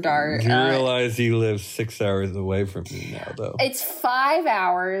spurned our... You realize you live 6 hours away from me now, though. It's 5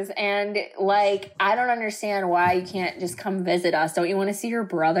 hours, and I don't understand why you can't just come visit us. Don't you want to see your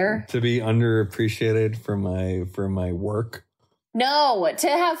brother? To be underappreciated for my work. No, to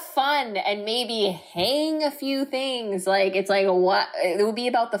have fun and maybe hang a few things. What? It will be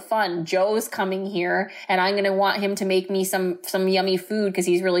about the fun. Joe's coming here, and I'm going to want him to make me some yummy food because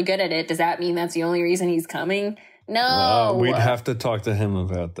he's really good at it. Does that mean that's the only reason he's coming? No. We'd have to talk to him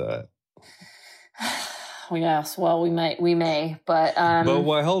about that. Yes, well, we may, but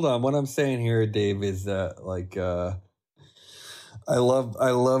hold on. What I'm saying here, Dave, is that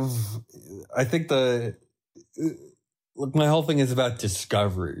I think look, my whole thing is about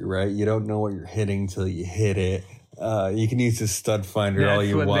discovery, right? You don't know what you're hitting till you hit it. You can use a stud finder all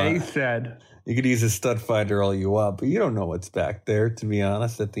you want. That's what they said. You could use a stud finder all you want, but you don't know what's back there, to be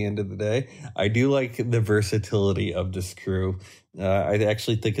honest, at the end of the day. I do like the versatility of the screw. I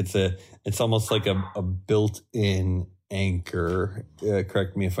actually think it's almost like a built-in anchor.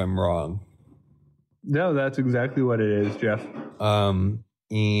 Correct me if I'm wrong. No, that's exactly what it is, Jeff. And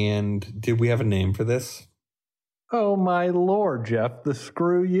did we have a name for this? Oh, my Lord, Jeff, the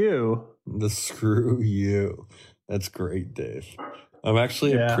screw you. The screw you. That's great, Dave. I'm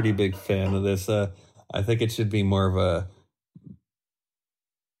actually a pretty big fan of this. I think it should be more of a...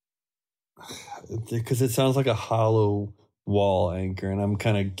 Because it sounds like a hollow wall anchor, and I'm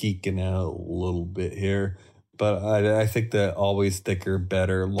kind of geeking out a little bit here. But I think that always thicker,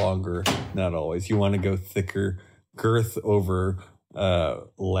 better, longer. Not always. You want to go thicker, girth over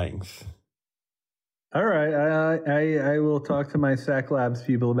length. All right, I will talk to my Sac Labs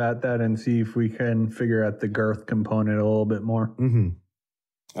people about that and see if we can figure out the girth component a little bit more. Mm-hmm.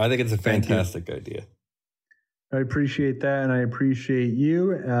 I think it's a fantastic idea. I appreciate that, and I appreciate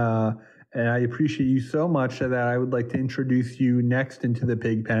you, and I appreciate you so much that I would like to introduce you next into the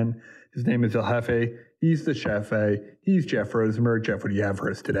pig pen. His name is El Jefe. He's the chef. He's Jeff Rosenberg. Jeff, what do you have for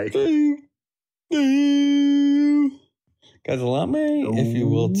us today? Guys, allow me, if you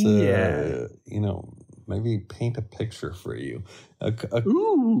will, to maybe paint a picture for you. A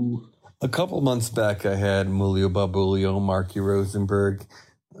couple months back, I had Mulio Babulio, Marky Rosenberg,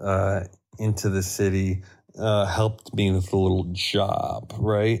 into the city, helped me with a little job,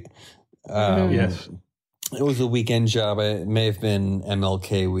 right? Yes. It was a weekend job. It may have been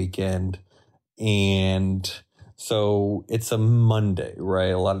MLK weekend. And so it's a Monday,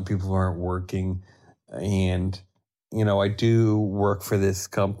 right? A lot of people aren't working. And, I do work for this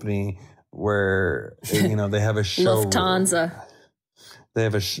company where, they have a show. Lufthansa. They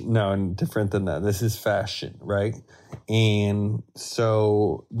have no, different than that. This is fashion, right? And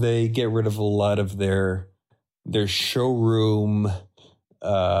so they get rid of a lot of their their showroom,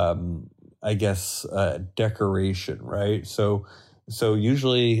 I guess, decoration, right? So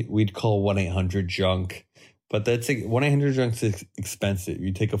usually we'd call 1-800-JUNK, but that's 1-800-JUNK's expensive.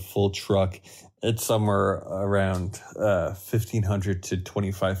 You take a full truck, it's somewhere around $1,500 to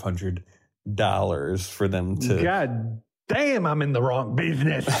 $2,500 for them to. God damn, I'm in the wrong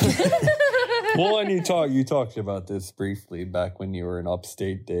business. Well, and you talked about this briefly back when you were in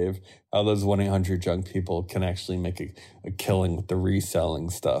upstate, Dave, how those 1-800-JUNK people can actually make a killing with the reselling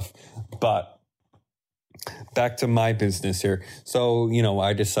stuff. But back to my business here. So,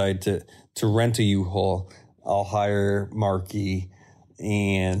 I decide to rent a U-Haul. I'll hire Marky,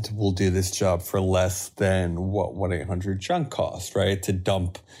 and we'll do this job for less than what 1-800-JUNK costs, right? To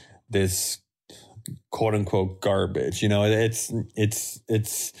dump this quote unquote garbage. It's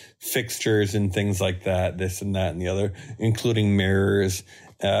fixtures and things like that, this and that and the other, including mirrors,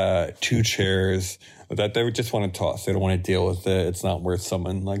 2 chairs that they would just want to toss. They don't want to deal with it. It's not worth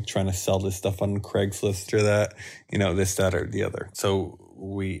someone like trying to sell this stuff on Craigslist or that, this, that, or the other. So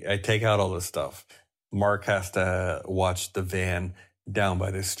I take out all this stuff. Mark has to watch the van down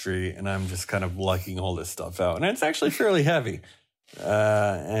by the street, and I'm just kind of lugging all this stuff out. And it's actually fairly heavy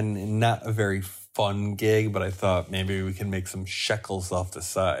and not a very fun gig, but I thought maybe we can make some shekels off the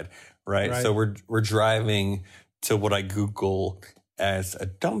side, right? So we're driving to what I Google as a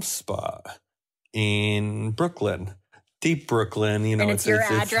dump spot in Brooklyn, deep Brooklyn. And it's your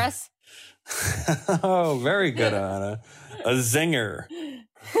address? Oh, very good, Anna. A zinger.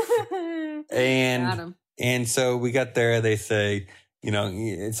 And so we got there. They say,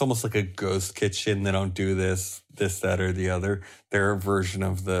 it's almost like a ghost kitchen. They don't do this, that, or the other. They're a version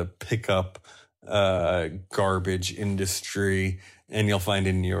of the pickup garbage industry, and you'll find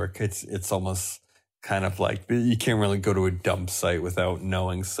in New York, it's almost kind of like you can't really go to a dump site without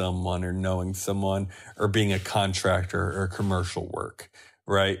knowing someone or being a contractor or commercial work,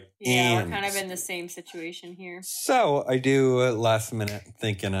 right? Yeah, we're kind of in the same situation here. So I do last minute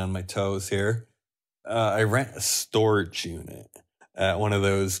thinking on my toes here. I rent a storage unit at one of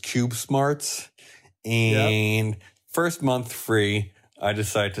those Cube Smarts, and first month free. I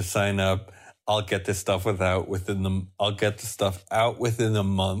decide to sign up. I'll get this stuff out within a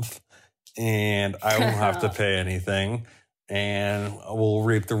month, and I won't have to pay anything, and we'll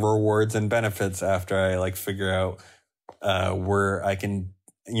reap the rewards and benefits after I figure out where I can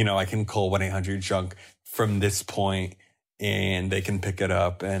call 1-800-JUNK from this point, and they can pick it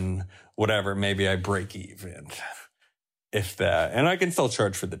up and whatever. Maybe I break even, if that, and I can still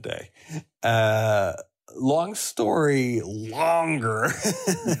charge for the day. Long story longer.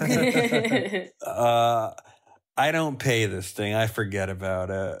 I don't pay this thing. I forget about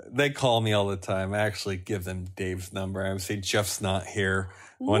it. They call me all the time. I actually give them Dave's number. I would say Jeff's not here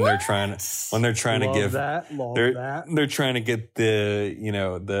when they're trying to get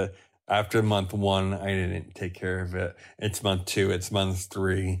the after month 1. I didn't take care of it. It's month 2. It's month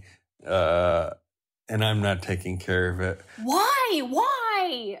 3, and I'm not taking care of it.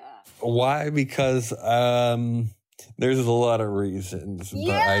 Why? Because there's a lot of reasons,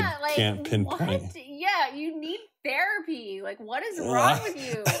 but I can't pinpoint. What? Yeah, you need therapy. What is wrong with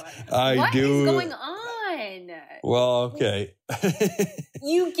you? What is going on? Well, okay.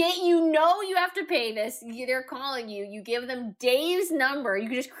 you have to pay this. They're calling you. You give them Dave's number. You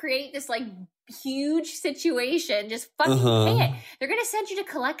can just create this huge situation. Just fucking pay it. They're gonna send you to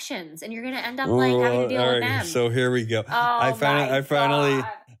collections, and you're gonna end up having to deal with them. So here we go.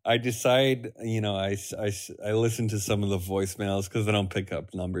 I decide, I listen to some of the voicemails because I don't pick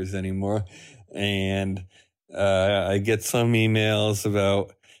up numbers anymore. And I get some emails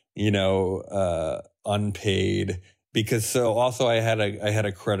about, unpaid, because also I had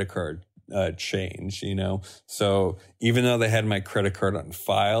a credit card change, So even though they had my credit card on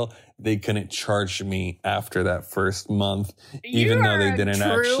file, they couldn't charge me after that first month, even though they didn't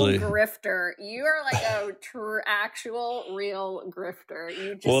actually. You are a true grifter. You are a true, actual, real grifter.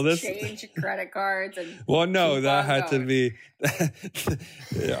 You just change credit cards and. Well, no, that had to be.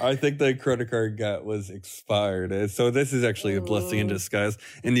 I think the credit card was expired, so this is actually a blessing in disguise.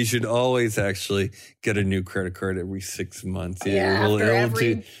 And you should always actually get a new credit card every 6 months. After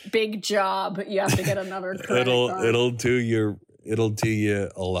every big job, you have to get another credit card. It'll do you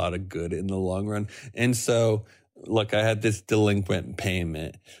a lot of good in the long run. And so, look, I had this delinquent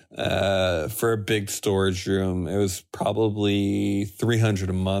payment for a big storage room. It was probably $300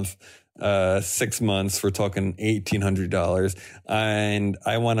 a month. 6 months, we're talking $1,800. And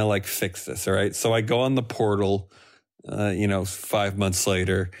I want to fix this. All right. So I go on the portal, 5 months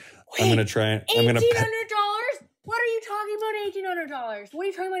later. Wait, I'm going to try. $1,800? What are you talking about? $1,800? What are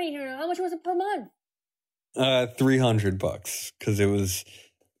you talking about? $1,800? How much was it per month? $300 because it was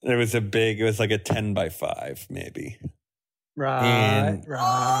like a 10 by 5 maybe. Right.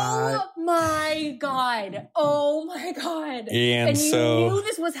 Oh my God. Oh my God. And you so, knew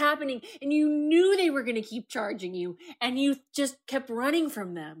this was happening and you knew they were going to keep charging you and you just kept running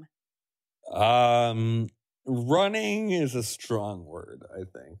from them. Running is a strong word, I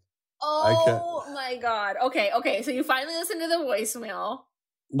think. Oh my God. Okay. So you finally listened to the voicemail.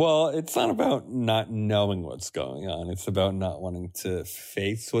 Well, it's not about not knowing what's going on. It's about not wanting to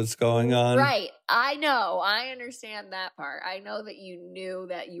face what's going on. Right. I know. I understand that part. I know that you knew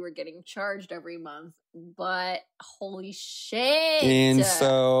that you were getting charged every month, but holy shit. And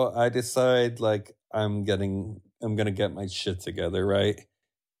so I decide like I'm going to get my shit together, right?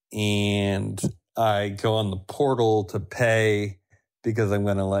 And I go on the portal to pay because I'm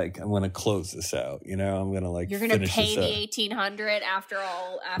gonna close this out. You know, I'm gonna you're gonna pay the $1,800 after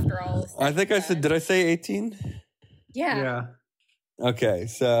all. I think I said, did I say 18? Yeah. Okay,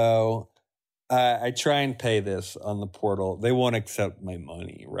 so I try and pay this on the portal. They won't accept my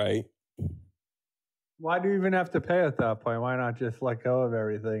money, right? Why do you even have to pay at that point? Why not just let go of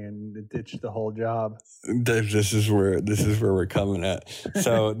everything and ditch the whole job? This is where we're coming at.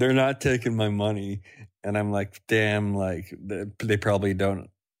 So they're not taking my money, and I'm like, damn, like they probably don't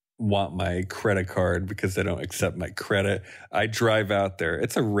want my credit card because they don't accept my credit. I drive out there.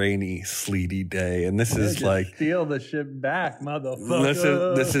 It's a rainy, sleety day, and this is like steal the shit back,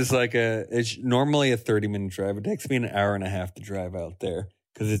 motherfucker. This is like it's normally a 30-minute drive. It takes me an hour and a half to drive out there.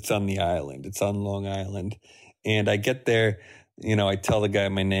 Because it's on the island. It's on Long Island. And I get there, you know, I tell the guy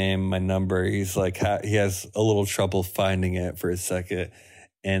my name, my number. He's like, he has a little trouble finding it for a second.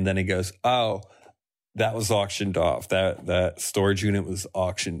 And then he goes, oh, that was auctioned off. That storage unit was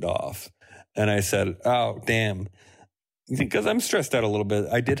auctioned off. And I said, oh, damn. Because I'm stressed out a little bit.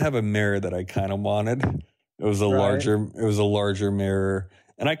 I did have a mirror that I kind of wanted. It was a larger mirror.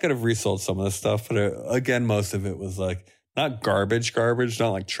 And I could have resold some of the stuff. But again, most of it was like, not garbage,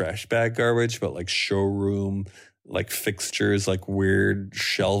 not like trash bag garbage, but like showroom, like fixtures, like weird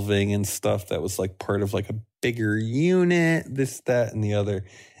shelving and stuff that was like part of like a bigger unit, this, that, and the other.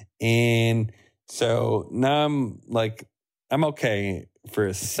 And so now I'm okay for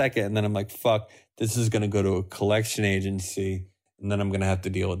a second. And then I'm like, fuck, this is going to go to a collection agency. And then I'm going to have to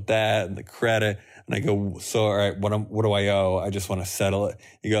deal with that and the credit. And I go, so, all right, what do I owe? I just want to settle it.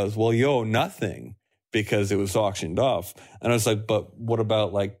 He goes, well, you owe nothing, because it was auctioned off. And I was like, but what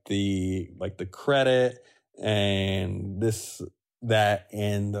about like the credit and this, that,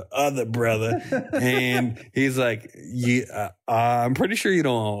 and the other, brother? And he's like, yeah, I'm pretty sure you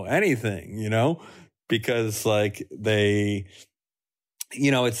don't owe anything, you know, because like they,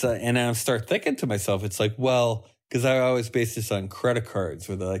 you know, it's, and I start thinking to myself, it's like, well, because I always base this on credit cards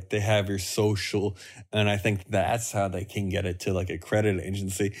where they have your social, and I think that's how they can get it to like a credit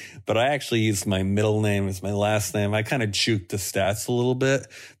agency. But I actually used my middle name as my last name. I kind of juked the stats a little bit.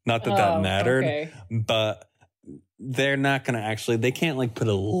 Not that that mattered, but they're not going to actually, they can't like put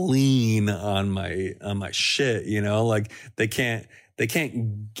a lien on my shit, you know, like they can't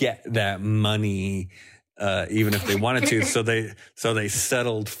get that money. Even if they wanted to, so they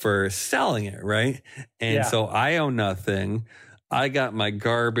settled for selling it, right? And so I owe nothing. I got my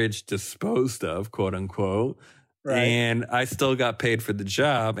garbage disposed of, quote unquote, right. And I still got paid for the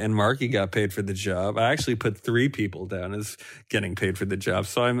job, and Marky got paid for the job. I actually put 3 people down as getting paid for the job,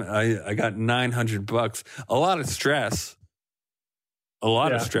 so I got $900. A lot of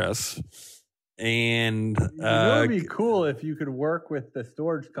stress. And it would be cool if you could work with the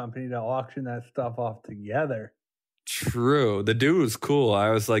storage company to auction that stuff off together. True. The dude was cool. I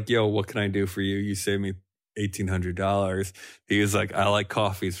was like, yo, what can I do for you? You saved me $1,800. He was like, I like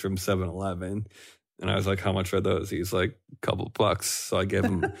coffees from 7-Eleven. And I was like, how much are those? He's like, a couple bucks. So I gave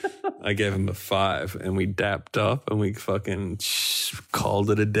him a 5, and we dapped up and we fucking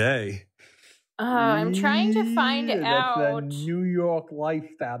called it a day. I'm trying to find out. That's the New York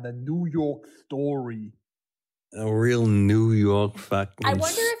lifestyle, the New York story. A real New York fucking I wonder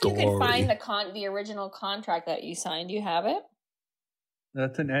story. if you could find the original contract that you signed. Do you have it?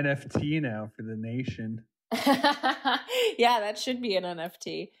 That's an NFT now for the nation. Yeah, that should be an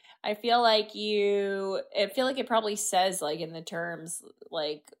NFT. I feel like it probably says like in the terms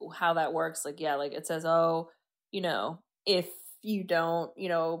like how that works. Like, yeah, like it says, oh, you know, if you don't, you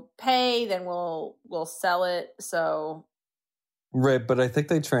know, pay, then we'll sell it. So right, but I think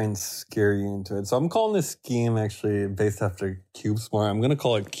they try and scare you into it. So I'm calling this scheme actually based after CubeSmart. I'm going to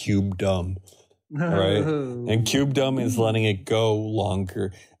call it CubeDumb. Right, and CubeDumb is letting it go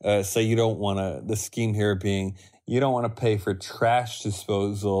longer. So you don't want to. The scheme here being you don't want to pay for trash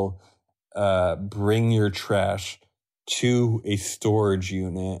disposal bring your trash to a storage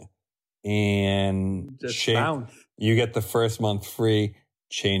unit and you get the first month free.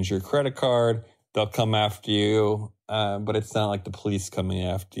 Change your credit card. They'll come after you, but it's not like the police coming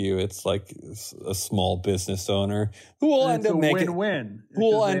after you. It's like a small business owner who will end up making win-win.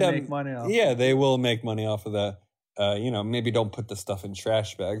 Who will end up make money off. Yeah, they will make money off of that. Maybe don't put the stuff in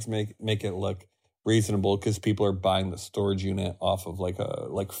trash bags. Make it look reasonable because people are buying the storage unit off of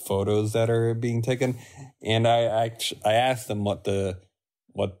like photos that are being taken. And I asked them what they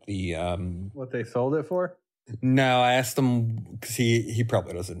sold it for. No, I asked him because he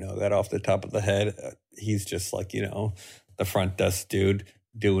probably doesn't know that off the top of the head. He's just like, the front desk dude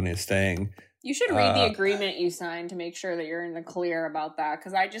doing his thing. You should read the agreement you signed to make sure that you're in the clear about that.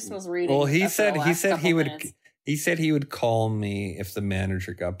 Because I just was reading. Well, he said he would call me if the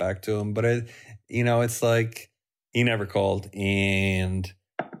manager got back to him. But it's like he never called, and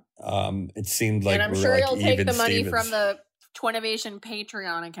it seemed like. And I'm sure he'll take the money from the Twinnovation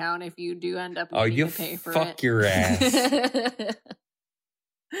Patreon account if you do end up needing to pay for it. Fuck your ass.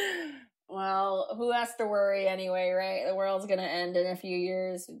 Well, who has to worry anyway, right? The world's going to end in a few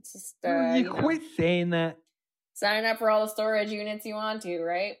years. It's just quit saying that. Sign up for all the storage units you want to,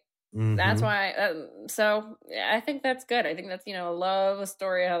 right? Mm-hmm. That's why. So I think that's good. I think that's, love a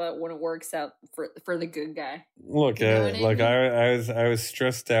story how that when it works out for the good guy. Look, I was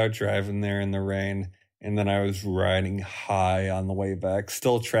stressed out driving there in the rain. And then I was riding high on the way back,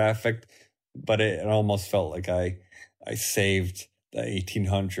 still trafficked, but it almost felt like I saved the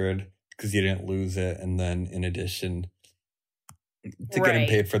 1,800 because you didn't lose it. And then in addition to getting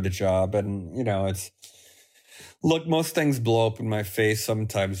paid for the job. And, most things blow up in my face.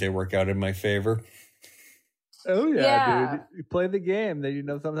 Sometimes they work out in my favor. Oh, yeah. Dude. You play the game. Then,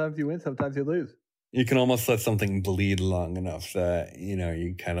 sometimes you win, sometimes you lose. You can almost let something bleed long enough that,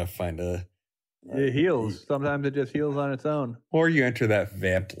 you kind of find it heals. Sometimes it just heals on its own. Or you enter that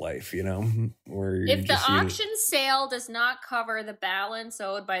vamp life, where if the auction sale does not cover the balance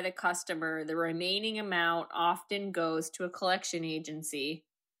owed by the customer, the remaining amount often goes to a collection agency.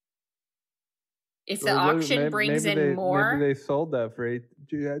 If the auction brings in more, maybe they sold that for $8.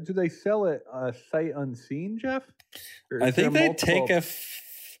 Do they sell it sight unseen, Jeff? I think they take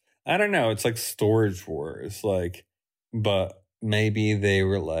I don't know. It's like Storage Wars, but maybe they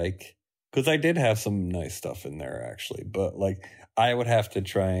were like. Because I did have some nice stuff in there, actually. But, I would have to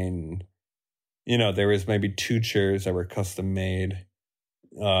try and... there was maybe 2 chairs that were custom made.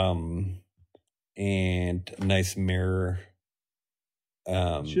 And a nice mirror.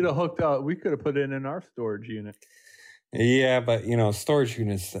 Should have hooked up. We could have put it in our storage unit. Yeah, but, storage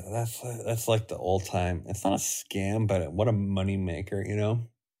units, that's like the old time. It's not a scam, but what a money maker,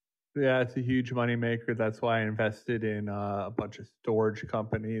 Yeah, it's a huge moneymaker. That's why I invested in a bunch of storage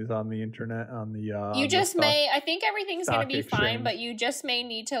companies on the internet. I think everything's going to be fine, but you just may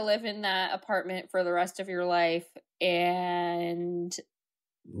need to live in that apartment for the rest of your life. And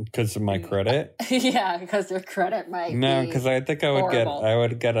because of my credit? Yeah, because your credit might. No, because I think I would get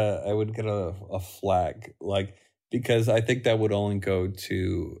a a flag, because I think that would only go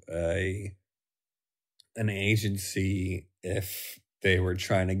to an agency if they were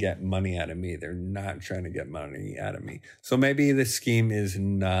trying to get money out of me. They're not trying to get money out of me. So maybe the scheme is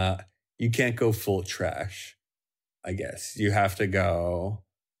not, you can't go full trash, I guess. You have to go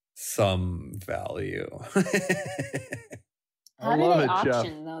some value. How do they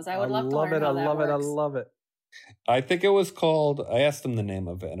auction those? I would love to learn how that works. I love it. I think it was called, I asked them the name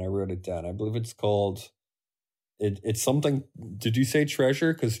of it and I wrote it down. I believe it's called, it's something, did you say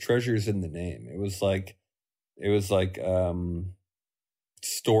treasure? Because treasure's in the name. It was like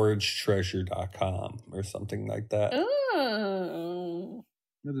storagetreasure.com or something like that. Ooh.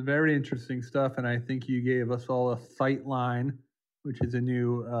 It was very interesting stuff, and I think you gave us all a sight line, which is a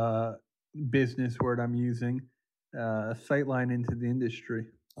new business word I'm using, a sight line into the industry.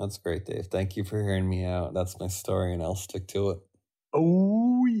 That's great, Dave. Thank you for hearing me out. That's my story, and I'll stick to it.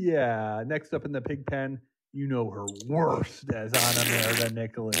 Oh, yeah. Next up in the pig pen, her worst as Anna Merida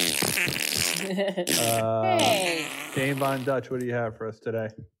Nicholas. Hey. Dane Von Dutch, what do you have for us today?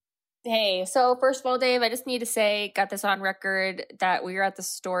 Hey, so first of all, Dave, I just need to say, got this on record, that we were at the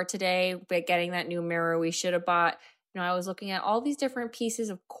store today, but getting that new mirror we should have bought. I was looking at all these different pieces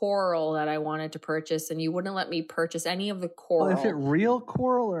of coral that I wanted to purchase, and you wouldn't let me purchase any of the coral. Well, is it real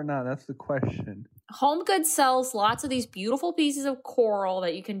coral or not? That's the question. Home Goods sells lots of these beautiful pieces of coral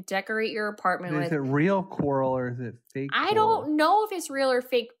that you can decorate your apartment with. Is it real coral or is it fake coral? I don't know if it's real or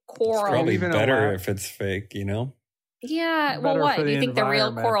fake coral. It's probably better if it's fake, Yeah, well, what? Do you think the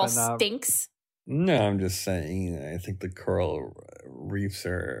real coral stinks? No, I'm just saying, I think the coral reefs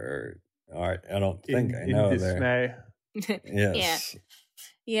are All right. I don't think I know there. Yes.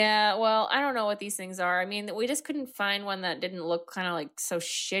 Yeah, well, I don't know what these things are. I mean, we just couldn't find one that didn't look kind of like so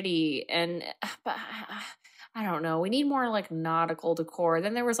shitty. And but I don't know. We need more like nautical decor.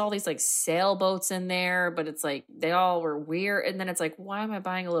 Then there was all these like sailboats in there, but it's like they all were weird. And then it's like, why am I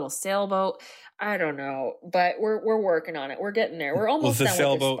buying a little sailboat? I don't know. But we're working on it. We're getting there. We're almost done. Was the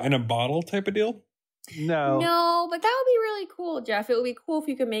sailboat in a bottle type of deal? No, but that would be really cool, Jeff. It would be cool if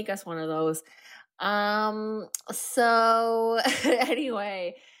you could make us one of those. So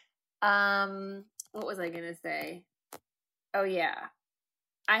anyway, what was I gonna say? Oh yeah,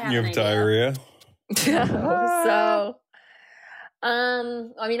 I have. You have diarrhea. So,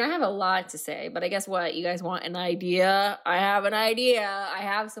 I mean, I have a lot to say, but I guess what you guys want an idea. I have an idea. I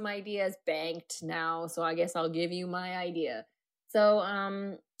have some ideas banked now, so I guess I'll give you my idea.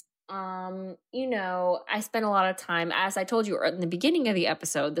 So, you know, I spent a lot of time, as I told you in the beginning of the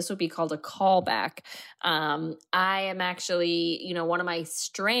episode, this would be called a callback. I am actually, you know, one of my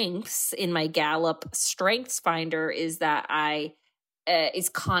strengths in my Gallup Strengths Finder is that is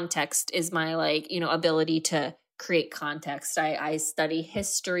context, is my like, you know, ability to create context. I study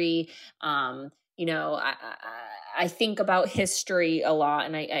history. You know, I think about history a lot,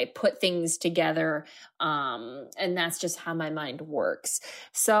 and I put things together, and that's just how my mind works.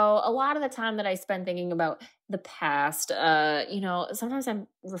 So a lot of the time that I spend thinking about the past, you know, sometimes I'm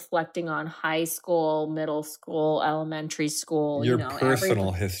reflecting on high school, middle school, elementary school. Your you know,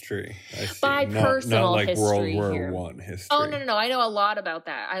 personal history. I see. My personal not like history World here. War I history. Oh, no. I know a lot about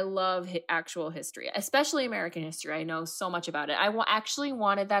that. I love actual history, especially American history. I know so much about it. I actually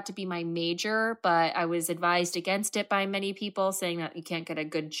wanted that to be my major, but I was advised against it by many people, saying that you can't get a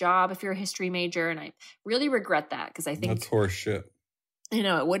good job if you're a history major. And I really regret that, because I think that's horse shit. You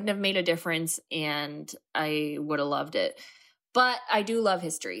know, it wouldn't have made a difference, and I would have loved it. But I do love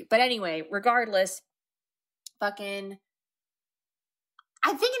history. But anyway, regardless,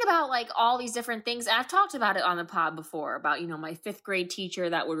 I'm thinking about like all these different things. I've talked about it on the pod before about, you know, my 5th grade teacher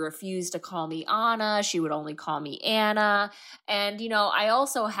that would refuse to call me Anna. She would only call me Anna. And, you know, I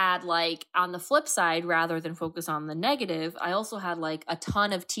also had like on the flip side, rather than focus on the negative, I also had like a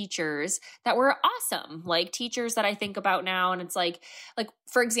ton of teachers that were awesome. Like teachers that I think about now. And it's like,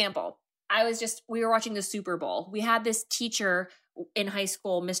 for example, we were watching the Super Bowl. We had this teacher in high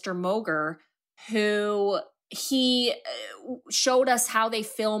school, Mr. Moger, who he showed us how they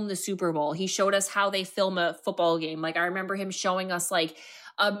film the Super Bowl. He showed us how they film a football game. Like I remember him showing us like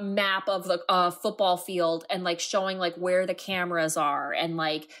a map of the football field, and like showing like where the cameras are and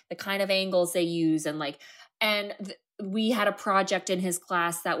like the kind of angles they use. And like, we had a project in his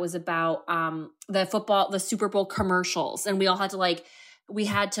class that was about the Super Bowl commercials. And we all had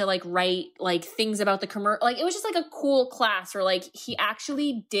to write like things about the commercial. Like it was just like a cool class where like he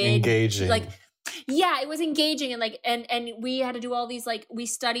actually did engaging. Like, yeah, it was engaging. And like, and we had to do all these, like, we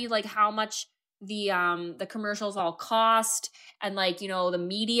studied like how much the commercials all cost, and like, you know, the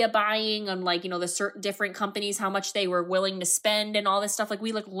media buying, and like, you know, the certain different companies, how much they were willing to spend and all this stuff. Like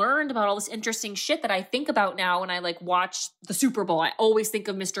we like learned about all this interesting shit that I think about now when I like watch the Super Bowl. I always think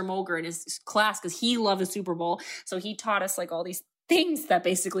of Mr. Moger in his class because he loved the Super Bowl. So he taught us like all these things that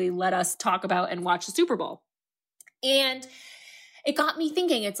basically let us talk about and watch the Super Bowl. And it got me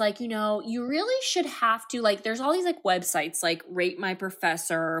thinking, it's like, you know, you really should have to, like, there's all these like websites like Rate My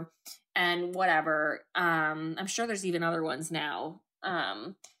Professor and whatever. I'm sure there's even other ones now.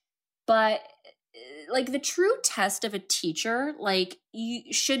 But like the true test of a teacher, like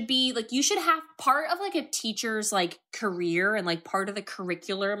you should have part of like a teacher's like career and like part of the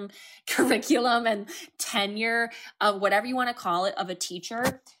curriculum and tenure of whatever you want to call it of a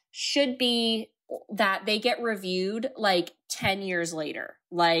teacher should be that they get reviewed like 10 years later.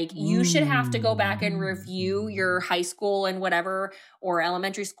 Like you should have to go back and review your high school and whatever, or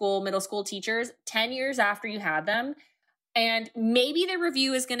elementary school, middle school teachers 10 years after you had them. And maybe the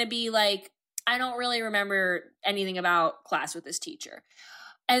review is going to be like, I don't really remember anything about class with this teacher.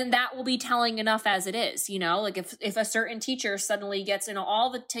 And that will be telling enough as it is, you know, like if a certain teacher suddenly gets, you know, all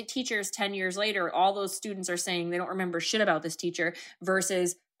the teachers 10 years later, all those students are saying they don't remember shit about this teacher,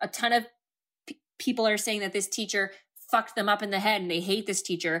 versus a ton of people are saying that this teacher fucked them up in the head and they hate this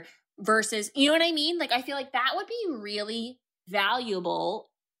teacher, versus, you know what I mean? Like, I feel like that would be really valuable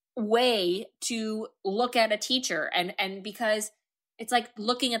way to look at a teacher. And because it's like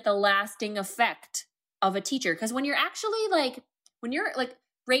looking at the lasting effect of a teacher. Because when you're actually like, when you're like,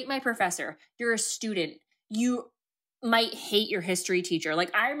 Rate My Professor, you're a student, you might hate your history teacher.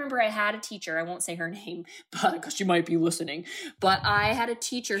 Like, I remember I had a teacher, I won't say her name, but because she might be listening, but I had a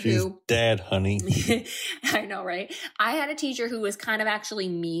teacher She's who... dead, honey. I know, right? I had a teacher who was kind of actually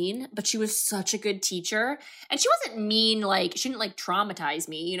mean, but she was such a good teacher. And she wasn't mean, like, she didn't, like, traumatize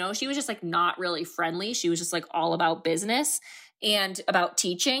me, you know? She was just, like, not really friendly. She was just, like, all about business and about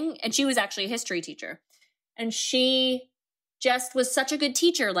teaching. And she was actually a history teacher. And she just was such a good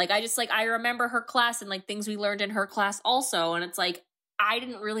teacher. Like, I remember her class and like things we learned in her class also. And it's like, I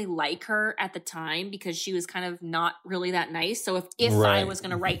didn't really like her at the time because she was kind of not really that nice. So if I was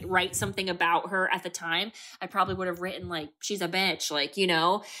going to write something about her at the time, I probably would have written like, she's a bitch, like, you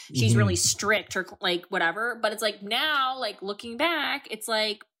know, she's really strict or like whatever. But it's like now, like looking back, it's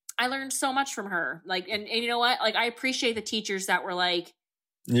like, I learned so much from her. Like, and you know what? Like, I appreciate the teachers that were like,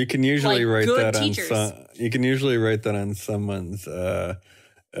 you can usually write that teachers. You can usually write that on someone's,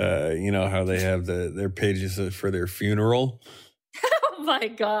 you know, how they have their pages for their funeral. Oh my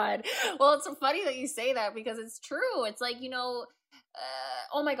God. Well, it's so funny that you say that because it's true. It's like, you know,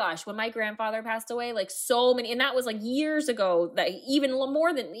 oh my gosh, when my grandfather passed away, like so many, and that was like years ago, that even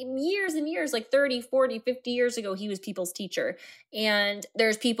more than years and years, like 30, 40, 50 years ago, he was people's teacher. And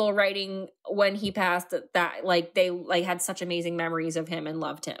there's people writing when he passed that like they like had such amazing memories of him and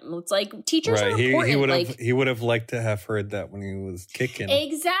loved him. It's like teachers are important. He would have liked to have heard that when he was kicking.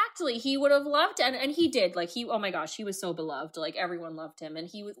 Exactly. He would have loved and he did. Like oh my gosh, he was so beloved. Like everyone loved him. And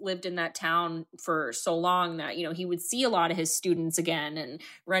he lived in that town for so long that, you know, he would see a lot of his students again and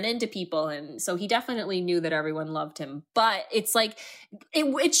run into people. And so he definitely knew that everyone loved him. But it's like,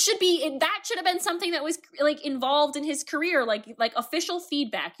 it should be, that should have been something that was like involved in his career, like official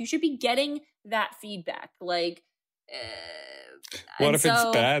feedback. You should be getting that feedback. Like, what if it's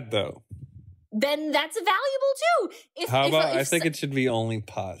bad though? Then that's valuable too. I think it should be only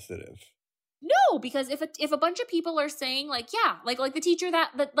positive. No, because if a bunch of people are saying like, yeah, like the teacher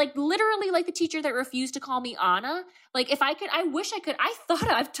that like literally like the teacher that refused to call me Anna, like if I could, I wish I could.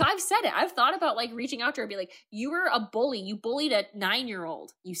 I've said it. I've thought about like reaching out to her and be like, you were a bully. You bullied a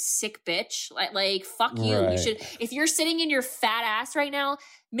 9-year-old. You sick bitch. Like fuck you. Right. You should, if you're sitting in your fat ass right now,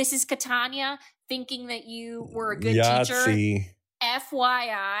 Mrs. Catania, thinking that you were a good teacher.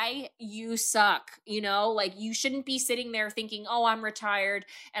 FYI, you suck, you know, like you shouldn't be sitting there thinking, oh, I'm retired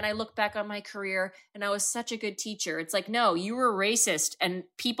and I look back on my career and I was such a good teacher. It's like, no, you were racist and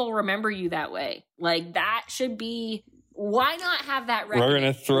people remember you that way. Like that should be, why not have that record? We're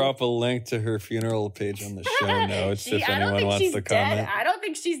going to throw up a link to her funeral page on the show notes if anyone wants to comment. I don't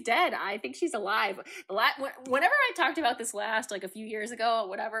think she's dead. I think she's alive. Whenever I talked about this last, like a few years ago,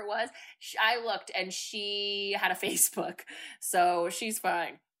 whatever it was, I looked and she had a Facebook. So she's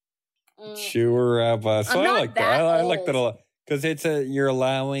fine. Sure. So I like that. I like that a lot. Because it's you're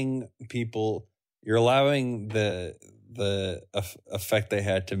allowing the effect they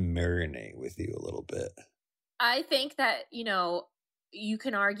had to marinate with you a little bit. I think that, you know, you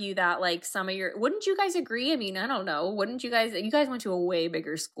can argue that like some of wouldn't you guys agree? I mean, I don't know. Wouldn't you guys went to a way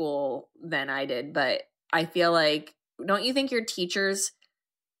bigger school than I did, but I feel like, don't you think your teachers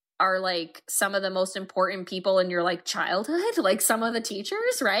are like some of the most important people in your like childhood? Like some of the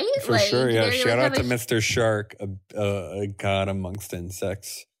teachers, right? For like, sure. Yeah. Shout out to Mr. Shark, a god amongst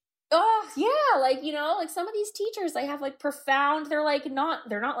insects. Oh yeah. Like, you know, like some of these teachers, they have like profound, they're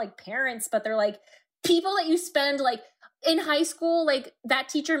not like parents, but they're like people that you spend like in high school, like that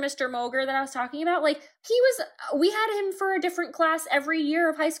teacher, Mr. Moger that I was talking about, like we had him for a different class every year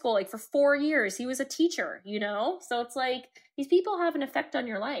of high school, like for 4 years. He was a teacher, you know? So it's like these people have an effect on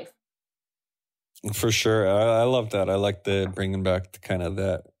your life. For sure. I love that. I like the bringing back the kind of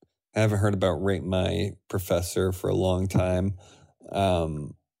that. I haven't heard about Rate My Professor for a long time. I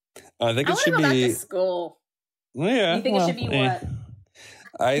think it should be. Back to school. Yeah. You think it should be what?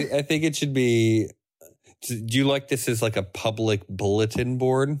 I think it should be. Do you like this as like a public bulletin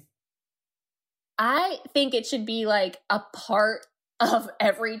board? I think it should be like a part of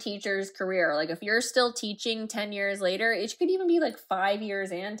every teacher's career. Like if you're still teaching 10 years later, it could even be like 5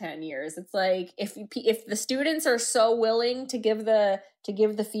 years and 10 years. It's like if the students are so willing to give the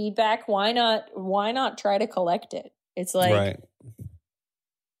feedback, why not try to collect it? It's like right.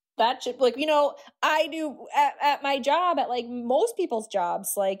 That should, like, you know, I do at my job, at like most people's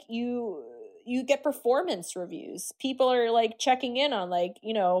jobs, like you get performance reviews. People are like checking in on like,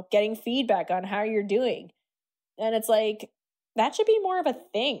 you know, getting feedback on how you're doing. And it's like, that should be more of a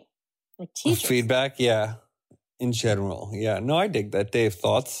thing. Like teachers. Feedback, yeah. In general. Yeah. No, I dig that. Dave,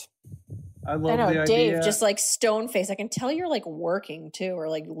 thoughts? I love the idea. Dave, just like stone face. I can tell you're like working too, or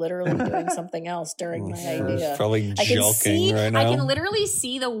like literally doing something else during my idea. Probably joking right now. I can literally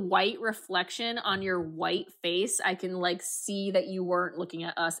see the white reflection on your white face. I can like see that you weren't looking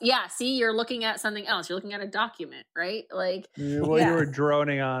at us. Yeah, see, you're looking at something else. You're looking at a document, right? Like, you were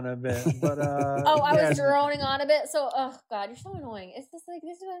droning on a bit, but I was droning on a bit. So, oh God, you're so annoying. It's just like,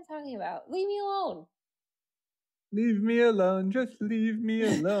 this is what I'm talking about. Leave me alone. Leave me alone. Just leave me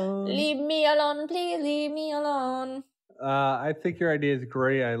alone. Leave me alone, please. Leave me alone. I think your idea is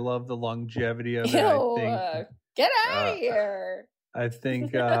great. I love the longevity of it. Get out of here. I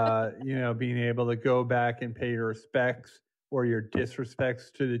think being able to go back and pay your respects or your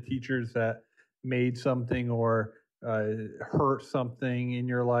disrespects to the teachers that made something or hurt something in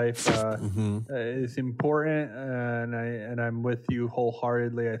your life is important, and I'm with you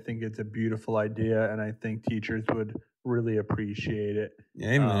wholeheartedly. I think it's a beautiful idea, and I think teachers would really appreciate it.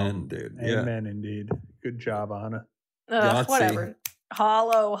 Amen, dude. Amen, indeed. Good job, Anna. Whatever.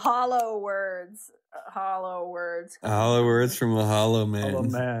 Hollow words. Hollow words. Hollow words from a hollow man. Hollow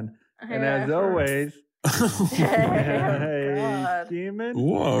man. And as always, hey, Demon.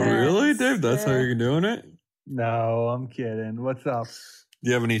 Whoa, really, Dave? That's how you're doing it? No, I'm kidding. What's up? Do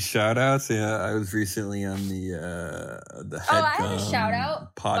you have any shout outs? Yeah, I was recently on the I have a shout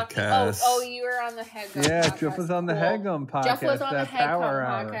out podcast. You were on the Headgum podcast. Jeff was on the Headgum podcast. Jeff was on the Headgum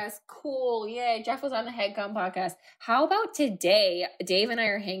podcast. Cool. Yeah, Jeff was on the Headgum podcast. How about today? Dave and I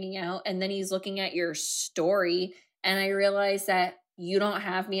are hanging out, and then he's looking at your story, and I realized that you don't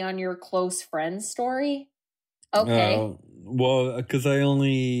have me on your close friends story. Okay. Well, because I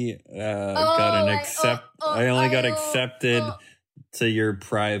only got accepted to your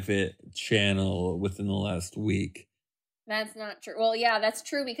private channel within the last week. That's not true. Well, yeah, that's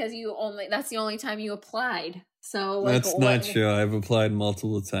true because that's the only time you applied. So that's not true. I've applied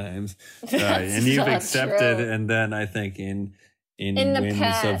multiple times, and you've accepted. True. And then I think in the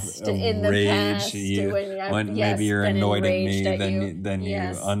past, rage, maybe you're annoyed at me, then you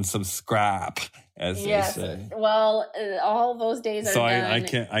unsubscribe, as they say. Well, all those days are done.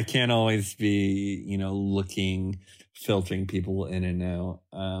 So I can't always be filtering people in and out.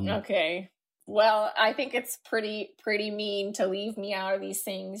 Okay. Well, I think it's pretty mean to leave me out of these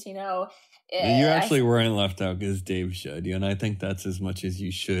things, You actually weren't left out because Dave showed you, and I think that's as much as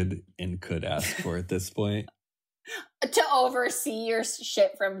you should and could ask for at this point. To oversee your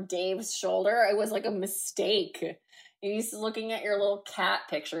shit from Dave's shoulder, it was like a mistake. He's looking at your little cat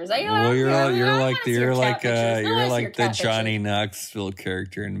pictures. You're like the Johnny Knoxville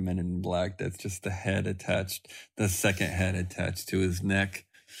character in Men in Black. That's just the second head attached to his neck.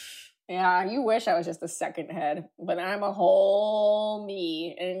 Yeah, you wish I was just a second head, but I'm a whole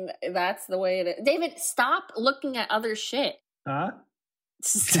me, and that's the way it is. David, stop looking at other shit. Huh?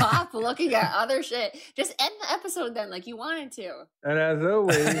 Stop looking at other shit. Just end the episode then, like you wanted to. And as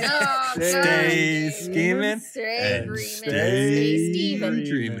always, stay scheming, stay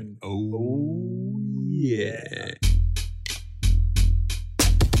dreaming. Oh yeah.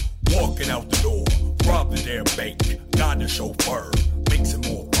 Walking out the door, robbed the damn bank, got the chauffeur, mixing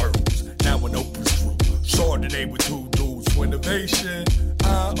more pearls. Now an open screw, Chardonnay with 2 dudes for innovation.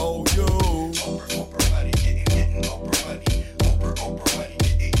 I owe you. Oprah money, getting Oprah money. Oprah money,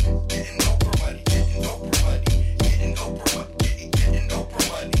 getting Oprah money, getting Oprah money, getting Oprah money, getting Oprah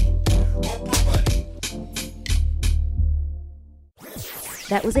money.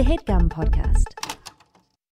 That was a HeadGum podcast.